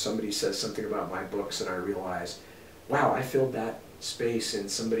when somebody says something about my books and I realize, wow, I filled that space in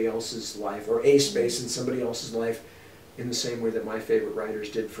somebody else's life, or a space in somebody else's life, in the same way that my favorite writers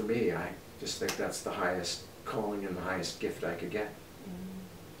did for me. I just think that's the highest calling and the highest gift I could get.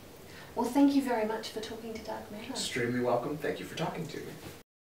 Well, thank you very much for talking to Doug Miller. Extremely welcome. Thank you for talking to me.